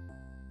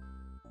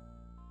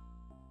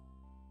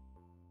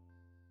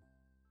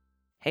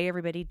 Hey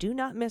everybody, do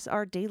not miss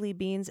our Daily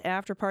Beans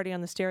after party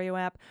on the Stereo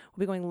app.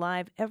 We'll be going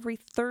live every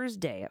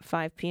Thursday at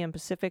 5 p.m.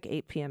 Pacific,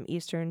 8 p.m.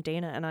 Eastern.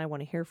 Dana and I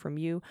want to hear from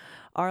you.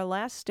 Our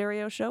last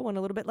Stereo show went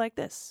a little bit like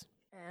this.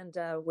 And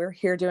we're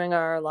here doing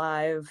our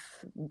live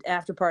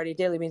after party,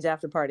 Daily Beans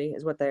after party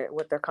is what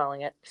they're calling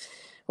it.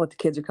 what the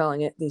kids are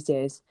calling it these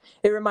days.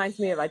 It reminds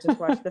me of, I just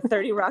watched the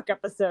 30 Rock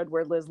episode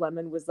where Liz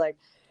Lemon was like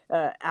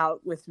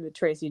out with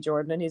Tracy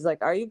Jordan, and he's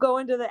like, are you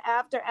going to the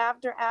after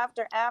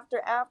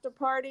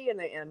party? And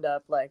they end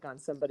up like on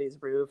somebody's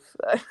roof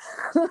at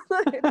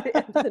the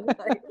end of the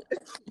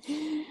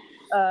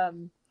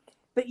night.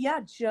 But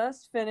yeah,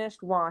 just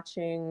finished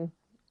watching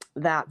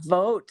that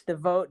vote, the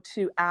vote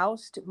to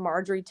oust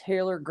Marjorie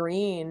Taylor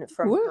Greene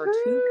from her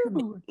two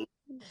committees.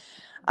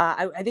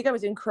 I think I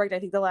was incorrect. I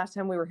think the last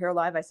time we were here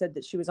live, I said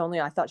that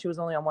I thought she was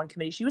only on one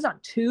committee. She was on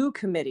two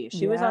committees.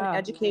 She was on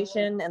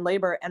education and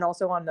labor and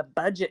also on the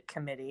budget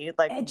committee.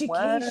 Like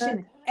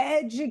education.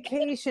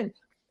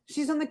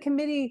 She's on the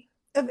committee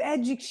of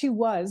she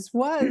was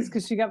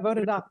because she got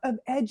voted off of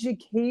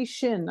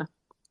education.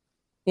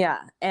 Yeah,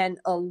 and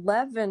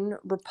 11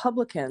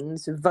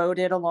 Republicans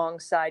voted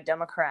alongside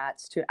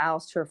Democrats to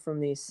oust her from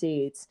these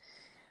seats.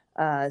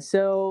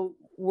 So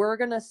we're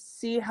going to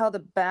see how the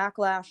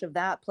backlash of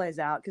that plays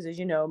out, because as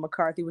you know,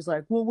 McCarthy was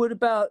like, well, what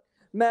about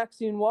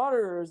Maxine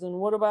Waters and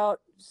what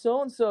about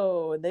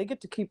so-and-so? And they get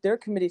to keep their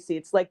committee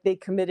seats. Like they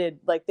committed,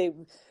 like they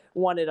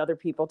wanted other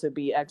people to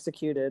be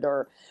executed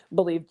or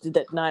believed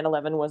that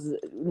 9/11 was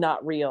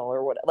not real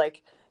or what.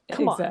 Like,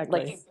 come on,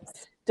 like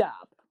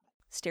stop.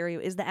 Stereo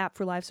is the app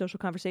for live social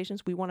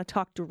conversations. We want to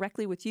talk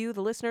directly with you,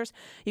 the listeners.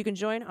 You can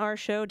join our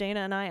show,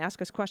 Dana and I,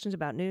 ask us questions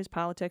about news,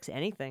 politics,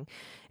 anything,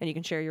 and you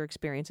can share your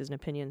experiences and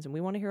opinions, and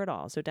we want to hear it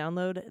all. So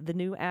download the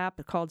new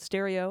app called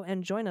Stereo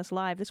and join us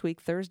live this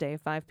week, Thursday,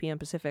 5 p.m.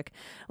 Pacific.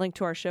 Link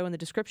to our show in the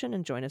description,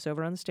 and join us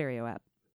over on the Stereo app.